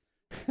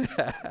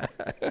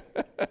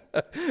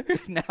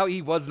 Now,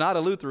 he was not a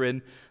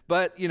Lutheran,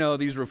 but,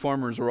 these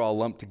reformers were all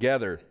lumped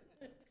together.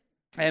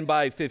 And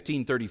by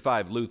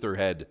 1535, Luther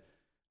had,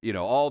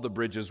 all the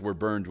bridges were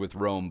burned with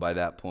Rome by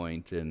that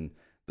point, and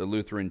the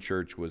Lutheran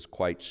Church was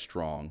quite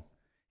strong.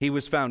 He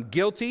was found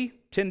guilty,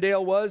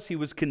 Tyndale was. He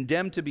was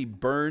condemned to be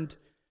burned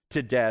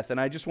to death. And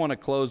I just want to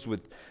close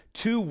with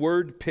 2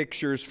 word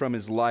pictures from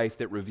his life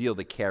that reveal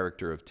the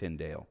character of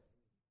Tyndale.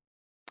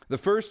 The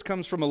first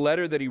comes from a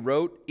letter that he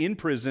wrote in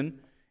prison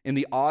in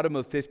the autumn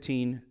of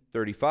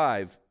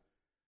 1535.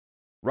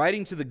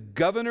 Writing to the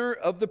governor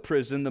of the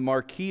prison, the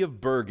Marquis of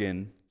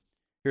Bergen,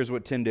 here's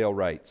what Tyndale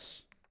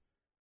writes.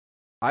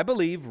 I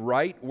believe,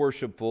 right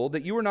worshipful,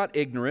 that you are not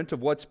ignorant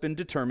of what's been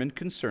determined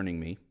concerning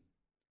me.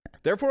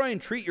 Therefore I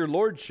entreat your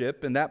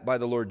lordship, and that by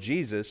the Lord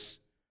Jesus,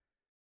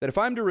 that if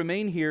I'm to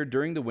remain here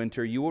during the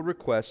winter, you will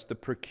request the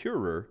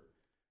procurer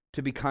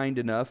to be kind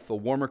enough, a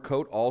warmer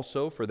coat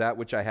also, for that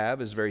which I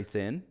have is very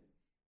thin.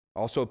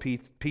 Also a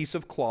piece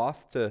of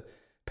cloth to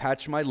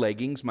patch my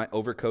leggings. My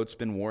overcoat's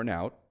been worn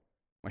out.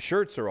 My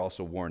shirts are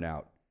also worn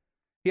out.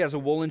 He has a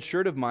woolen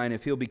shirt of mine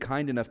if he'll be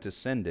kind enough to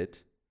send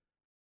it.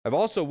 I've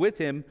also with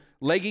him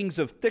leggings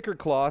of thicker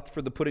cloth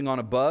for the putting on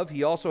above.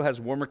 He also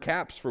has warmer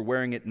caps for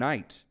wearing at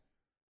night.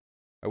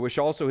 I wish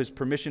also his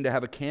permission to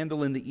have a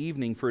candle in the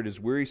evening, for it is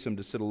wearisome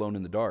to sit alone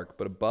in the dark.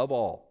 But above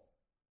all,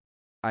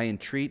 I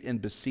entreat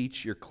and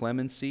beseech your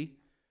clemency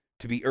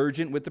to be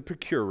urgent with the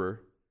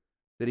procurer,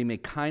 that he may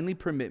kindly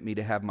permit me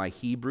to have my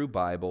Hebrew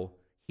Bible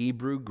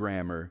Hebrew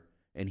grammar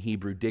and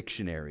Hebrew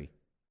dictionary,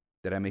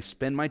 that I may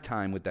spend my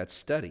time with that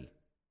study.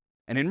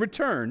 And in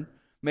return,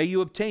 may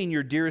you obtain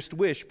your dearest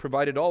wish,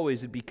 provided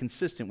always it be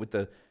consistent with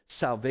the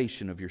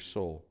salvation of your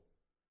soul.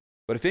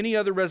 But if any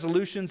other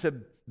resolutions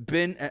have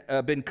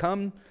been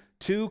come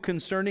to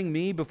concerning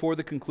me before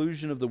the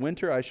conclusion of the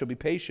winter, I shall be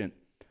patient,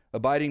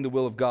 abiding the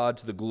will of God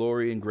to the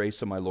glory and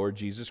grace of my Lord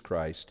Jesus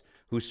Christ,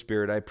 whose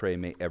Spirit I pray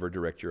may ever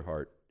direct your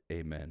heart.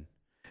 Amen.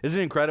 Isn't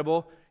it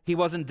incredible? He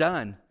wasn't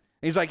done.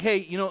 He's like,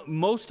 hey,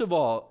 most of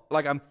all,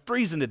 like, I'm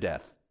freezing to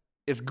death.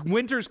 It's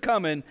winter's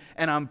coming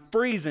and I'm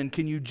freezing.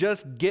 Can you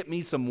just get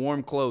me some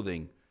warm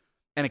clothing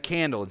and a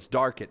candle? It's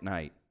dark at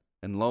night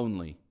and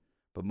lonely.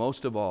 But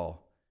most of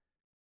all,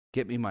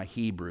 get me my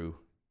Hebrew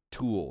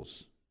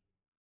tools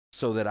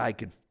so that I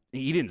could,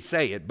 he didn't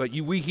say it, but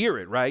we hear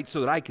it, right?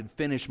 So that I could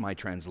finish my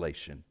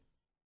translation.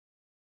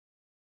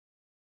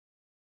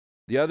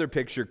 The other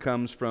picture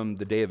comes from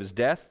the day of his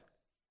death,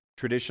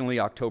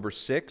 traditionally October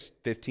 6,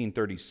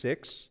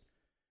 1536.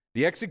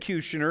 The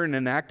executioner, in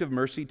an act of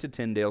mercy to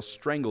Tyndale,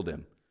 strangled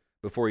him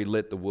before he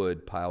lit the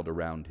wood piled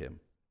around him.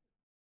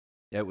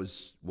 That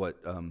was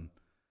what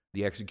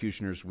the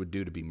executioners would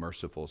do to be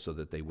merciful, so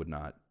that they would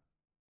not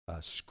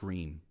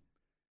scream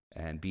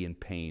and be in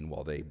pain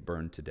while they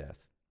burned to death.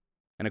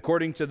 And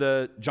according to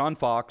the John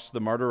Foxe, the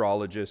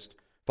martyrologist,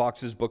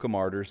 Foxe's Book of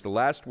Martyrs, the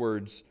last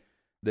words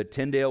that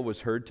Tyndale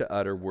was heard to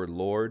utter were,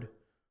 "Lord,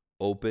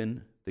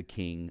 open the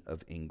King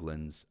of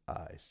England's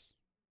eyes."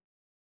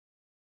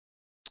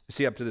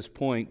 See, up to this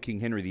point,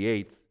 King Henry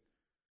VIII,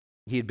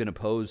 he had been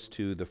opposed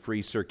to the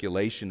free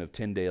circulation of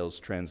Tyndale's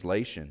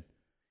translation.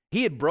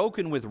 He had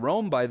broken with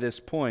Rome by this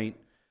point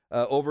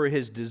over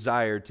his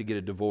desire to get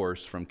a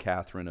divorce from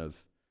Catherine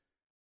of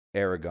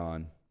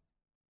Aragon.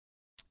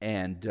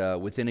 And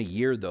within a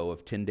year, though,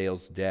 of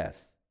Tyndale's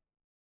death,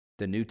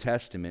 the New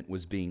Testament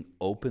was being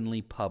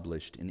openly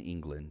published in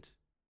England.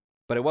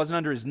 But it wasn't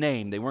under his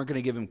name. They weren't going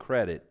to give him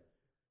credit.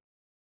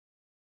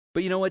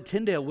 But you know what?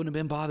 Tyndale wouldn't have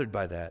been bothered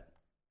by that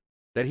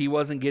he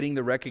wasn't getting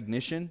the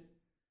recognition.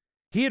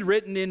 He had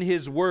written in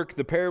his work,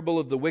 The Parable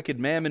of the Wicked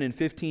Mammon, in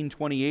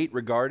 1528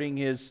 regarding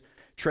his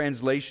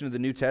translation of the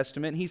New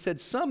Testament. He said,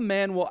 "Some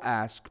man will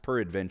ask,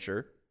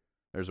 peradventure,"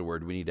 there's a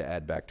word we need to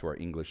add back to our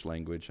English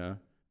language, huh?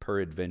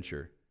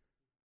 Peradventure.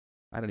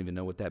 I don't even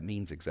know what that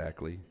means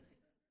exactly.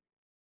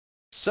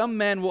 "Some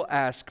man will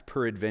ask,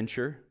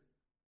 peradventure,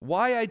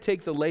 why I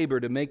take the labor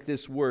to make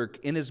this work,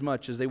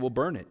 inasmuch as they will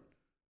burn it,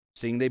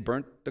 seeing they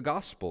burnt the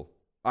gospel.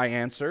 I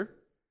answer,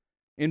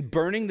 in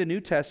burning the New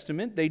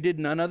Testament, they did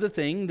none other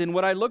thing than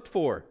what I looked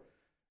for.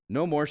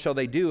 No more shall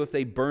they do if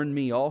they burn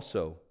me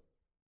also.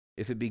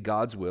 If it be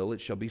God's will,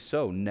 it shall be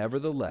so.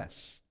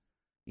 Nevertheless,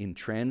 in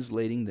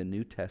translating the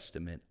New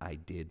Testament, I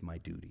did my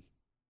duty."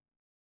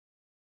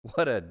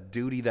 What a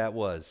duty that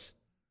was.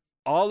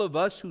 All of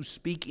us who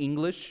speak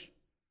English,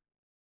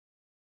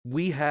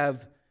 we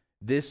have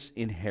this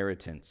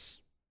inheritance.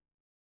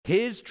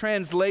 His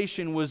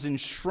translation was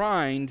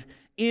enshrined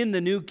in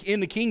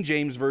the King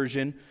James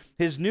Version.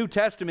 His New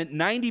Testament,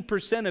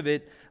 90% of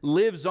it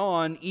lives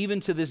on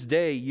even to this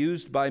day,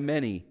 used by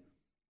many.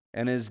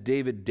 And as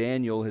David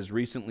Daniel has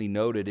recently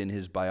noted in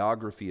his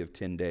biography of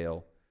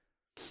Tyndale,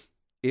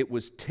 it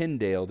was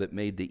Tyndale that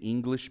made the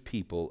English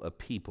people a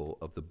people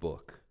of the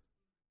book,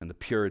 and the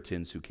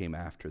Puritans who came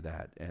after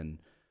that,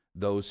 and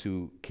those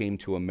who came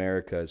to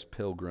America as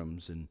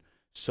pilgrims, and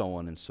so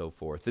on and so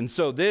forth. And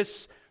so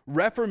this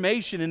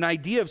Reformation, an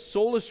idea of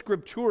sola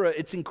scriptura,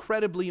 it's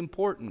incredibly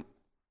important.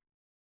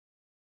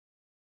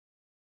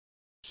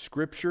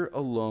 Scripture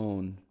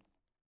alone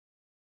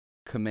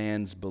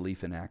commands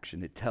belief and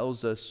action. It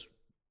tells us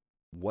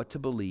what to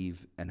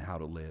believe and how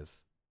to live.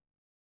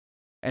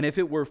 And if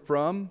it were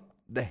from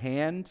the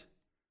hand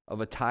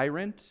of a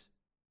tyrant,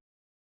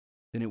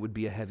 then it would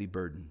be a heavy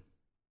burden.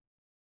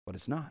 But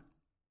it's not.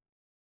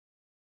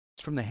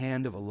 It's from the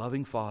hand of a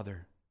loving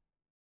Father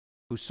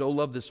who so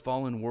loved this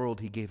fallen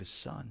world, he gave his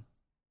Son.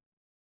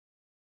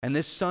 And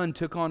this Son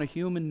took on a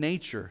human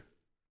nature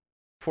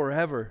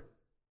forever.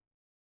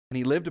 And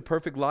he lived a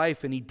perfect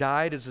life, and he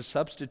died as a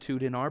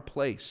substitute in our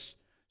place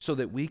so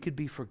that we could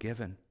be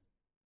forgiven.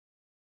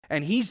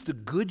 And he's the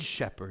good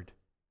shepherd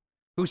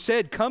who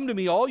said, "Come to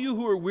me, all you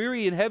who are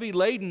weary and heavy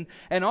laden,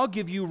 and I'll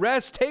give you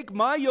rest. Take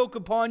my yoke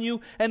upon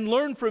you and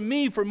learn from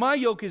me, for my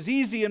yoke is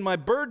easy and my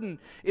burden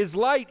is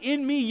light.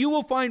 In me you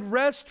will find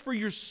rest for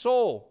your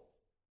soul."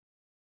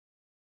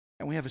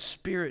 And we have a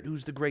Spirit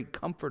who's the great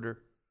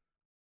comforter,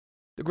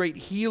 the great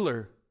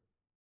healer,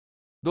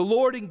 the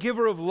Lord and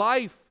giver of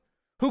life,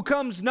 who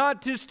comes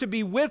not just to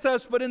be with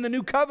us, but in the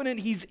new covenant,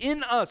 he's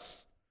in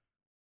us.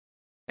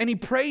 And he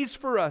prays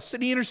for us,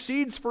 and he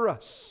intercedes for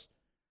us,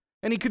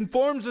 and he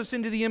conforms us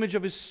into the image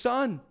of his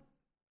Son.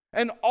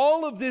 And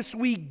all of this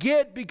we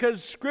get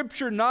because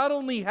Scripture not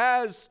only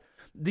has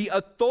the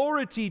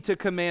authority to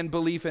command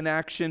belief and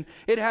action,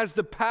 it has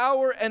the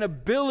power and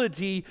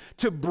ability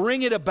to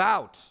bring it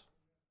about.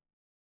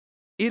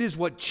 It is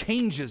what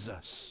changes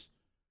us.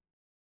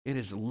 It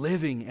is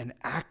living and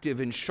active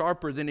and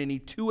sharper than any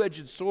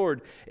two-edged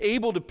sword,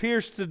 able to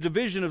pierce the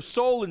division of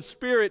soul and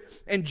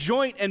spirit and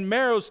joint and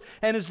marrows,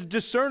 and is a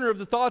discerner of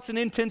the thoughts and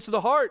intents of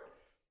the heart.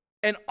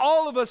 And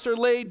all of us are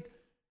laid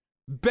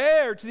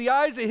bare to the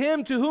eyes of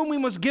him to whom we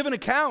must give an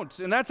account.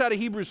 And that's out of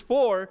Hebrews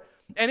 4.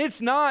 And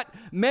it's not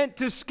meant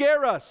to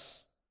scare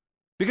us.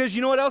 Because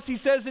you know what else he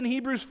says in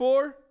Hebrews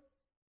 4?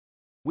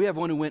 We have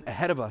one who went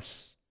ahead of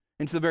us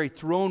into the very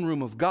throne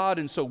room of God,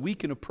 and so we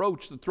can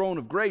approach the throne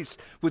of grace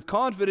with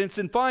confidence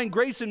and find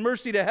grace and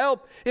mercy to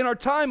help in our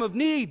time of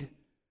need.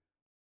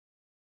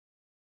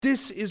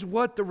 This is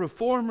what the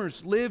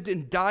reformers lived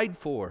and died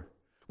for,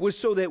 was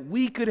so that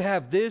we could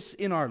have this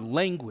in our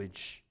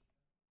language,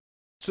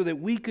 so that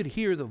we could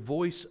hear the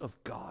voice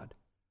of God,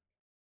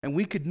 and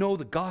we could know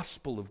the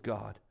gospel of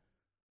God,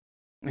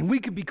 and we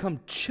could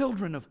become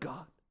children of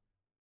God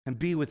and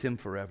be with him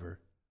forever.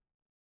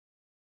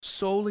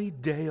 Soli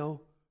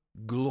Deo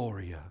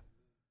Gloria.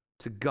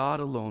 To God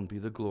alone be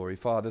the glory.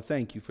 Father,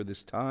 thank you for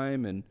this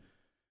time, and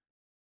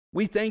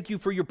we thank you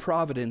for your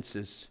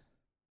providences.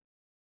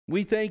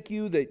 We thank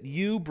you that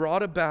you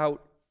brought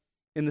about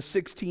in the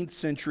 16th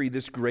century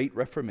this great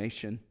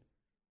Reformation.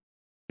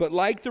 But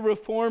like the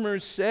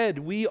reformers said,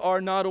 we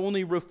are not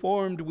only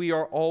reformed, we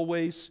are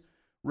always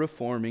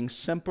reforming.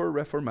 Semper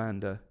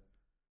reformanda.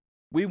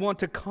 We want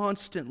to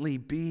constantly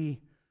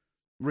be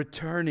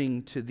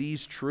returning to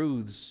these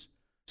truths,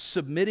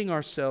 submitting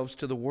ourselves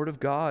to the Word of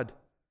God,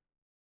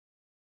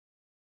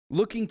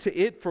 looking to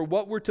it for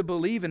what we're to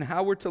believe and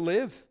how we're to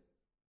live,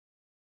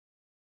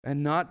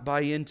 and not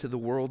buy into the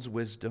world's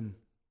wisdom,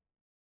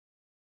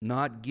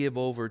 not give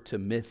over to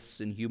myths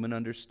and human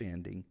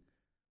understanding.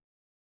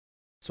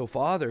 So,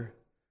 Father,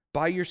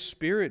 by your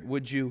Spirit,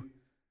 would you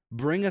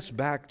bring us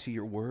back to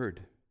your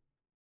Word?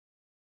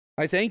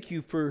 I thank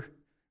you for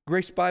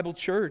Grace Bible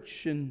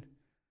Church and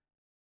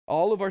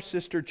all of our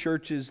sister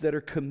churches that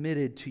are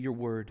committed to your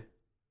Word.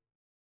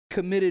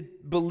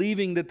 Committed,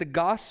 believing that the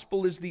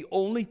gospel is the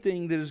only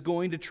thing that is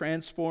going to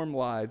transform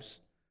lives.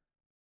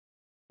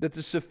 That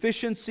the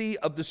sufficiency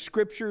of the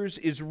Scriptures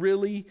is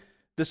really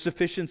the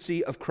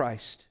sufficiency of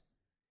Christ.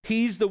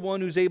 He's the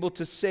one who's able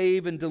to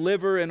save and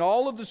deliver, and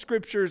all of the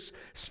Scriptures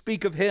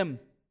speak of him.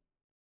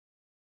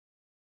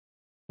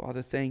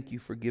 Father, thank you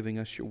for giving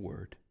us your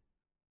word.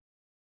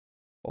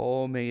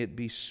 Oh, may it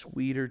be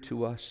sweeter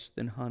to us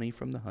than honey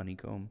from the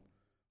honeycomb,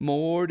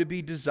 more to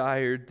be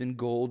desired than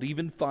gold,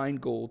 even fine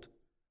gold.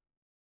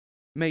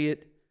 May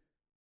it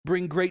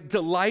bring great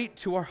delight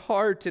to our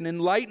heart and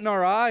enlighten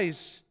our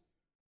eyes.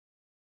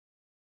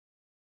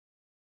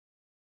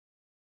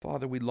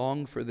 Father, we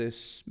long for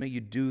this. May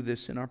you do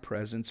this in our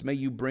presence. May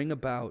you bring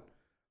about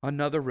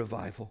another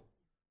revival.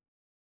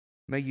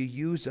 May you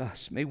use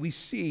us. May we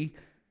see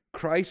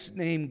Christ's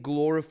name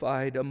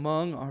glorified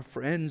among our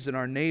friends and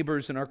our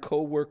neighbors and our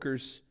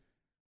co-workers.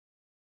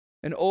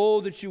 And oh,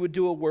 that you would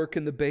do a work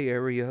in the Bay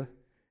Area,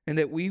 and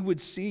that we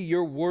would see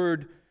your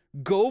word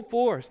go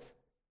forth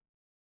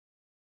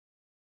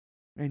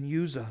and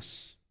use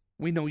us.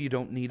 We know you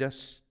don't need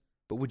us,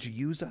 but would you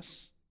use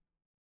us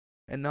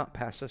and not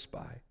pass us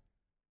by?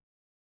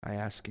 I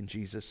ask in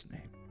Jesus'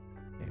 name.